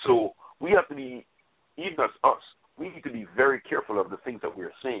 So we have to be, even as us, we need to be very careful of the things that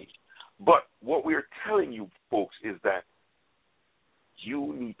we're saying. But what we're telling you folks is that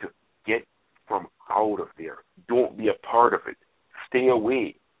you need to get from out of there. Don't be a part of it. Stay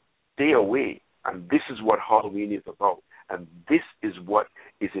away. Stay away. And this is what Halloween is about. And this is what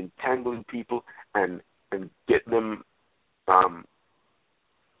is entangling people and get them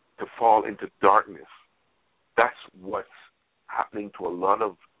to fall into darkness. That's what's happening to a lot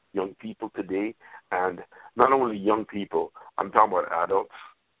of young people today. And not only young people, I'm talking about adults,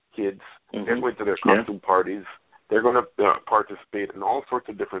 kids. Mm-hmm. They're going to their costume parties. They're going to participate in all sorts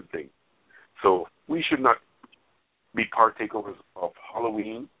of different things. So we should not be partakers of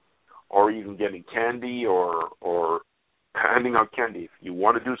Halloween or even getting candy or handing out candy. If you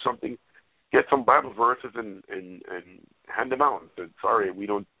want to do something, get some Bible verses and hand them out. And sorry, we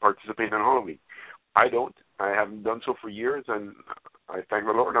don't participate in Halloween. I don't. I haven't done so for years, and I thank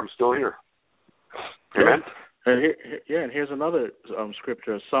the Lord I'm still here. Amen? And here's another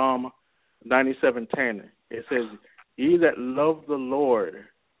scripture, Psalm 97:10. It says, "Ye that love the Lord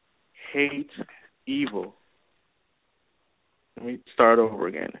hate evil." Let me start over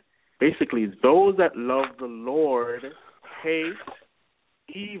again. Basically, those that love the Lord hate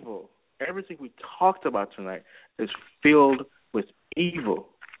evil. Everything we talked about tonight is filled with evil.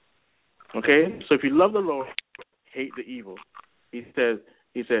 Okay? So if you love the Lord, hate the evil. He said,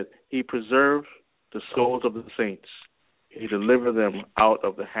 He preserves the souls of the saints. He delivers them out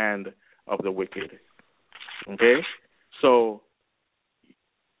of the hand of the wicked. Okay? So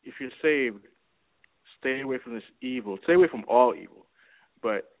if you're saved, stay away from this evil. Stay away from all evil.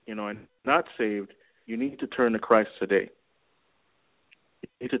 But, and not saved, you need to turn to Christ today. You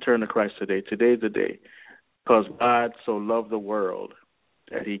need to turn to Christ today. Today's the day. Because God so loved the world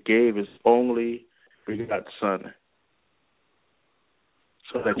that He gave His only begotten Son,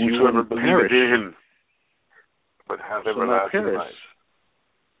 so that you wouldn't perish, in Him, but have everlasting life.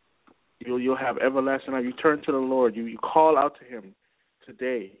 You'll have everlasting life. You turn to the Lord. You call out to Him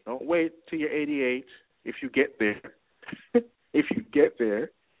today. Don't wait till you're 88 if you get there. If you get there,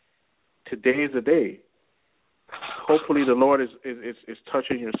 today is the day. Hopefully the Lord is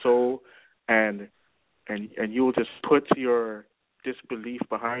touching your soul, and you will just put your disbelief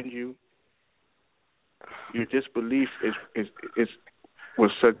behind you. Your disbelief will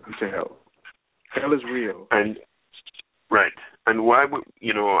send you to hell. Hell is real. And right. And why would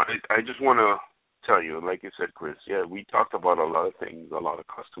I just want to tell you, like you said, Chris, we talked about a lot of things, a lot of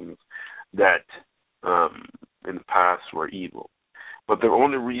customs that in the past were evil. But the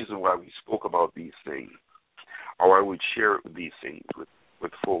only reason why we spoke about these things, or I would share these things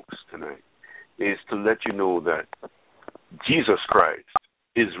with folks tonight, is to let you know that Jesus Christ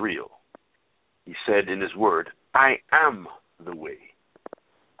is real. He said in His word, "I am the way.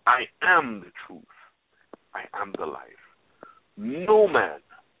 I am the truth. I am the life. No man,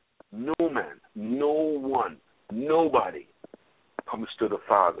 no one, nobody comes to the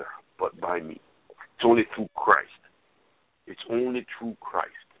Father but by me." It's only through Christ. It's only through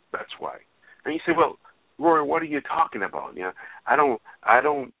Christ. That's why. And you say, "Well, Rory, what are you talking about? I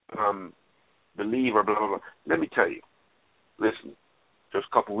don't believe or blah blah blah." Let me tell you. Listen, just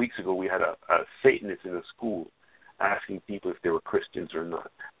a couple of weeks ago, we had a Satanist in a school asking people if they were Christians or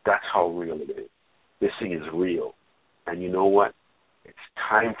not. That's how real it is. This thing is real. And you know what? It's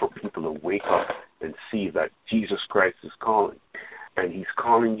time for people to wake up and see that Jesus Christ is calling. And He's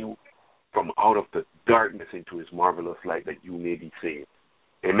calling you from out of the darkness into His marvelous light that you may be saved.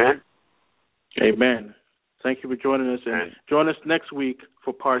 Amen? Amen. Thank you for joining us. And join us next week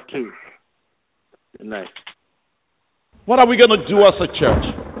for part 2. Good night. What are we going to do as a church?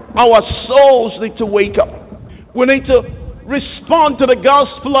 Our souls need to wake up. We need to respond to the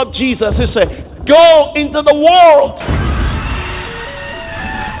gospel of Jesus. He said, "Go into the world."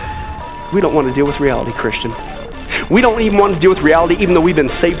 We don't want to deal with reality, Christian. We don't even want to deal with reality, even though we've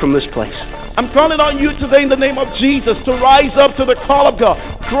been saved from this place. I'm calling on you today in the name of Jesus to rise up to the call of God.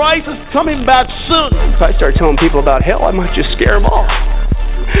 Christ is coming back soon. If I start telling people about hell, I might just scare them off.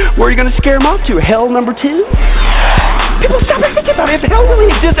 Where are you going to scare them off to? Hell number 2? People stop and think about it. If hell really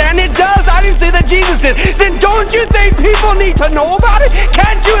exists, and it does, I didn't say that Jesus did, then don't you think people need to know about it?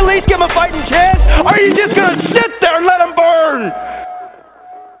 Can't you at least give them a fighting chance? Or are you just going to sit there and let them burn?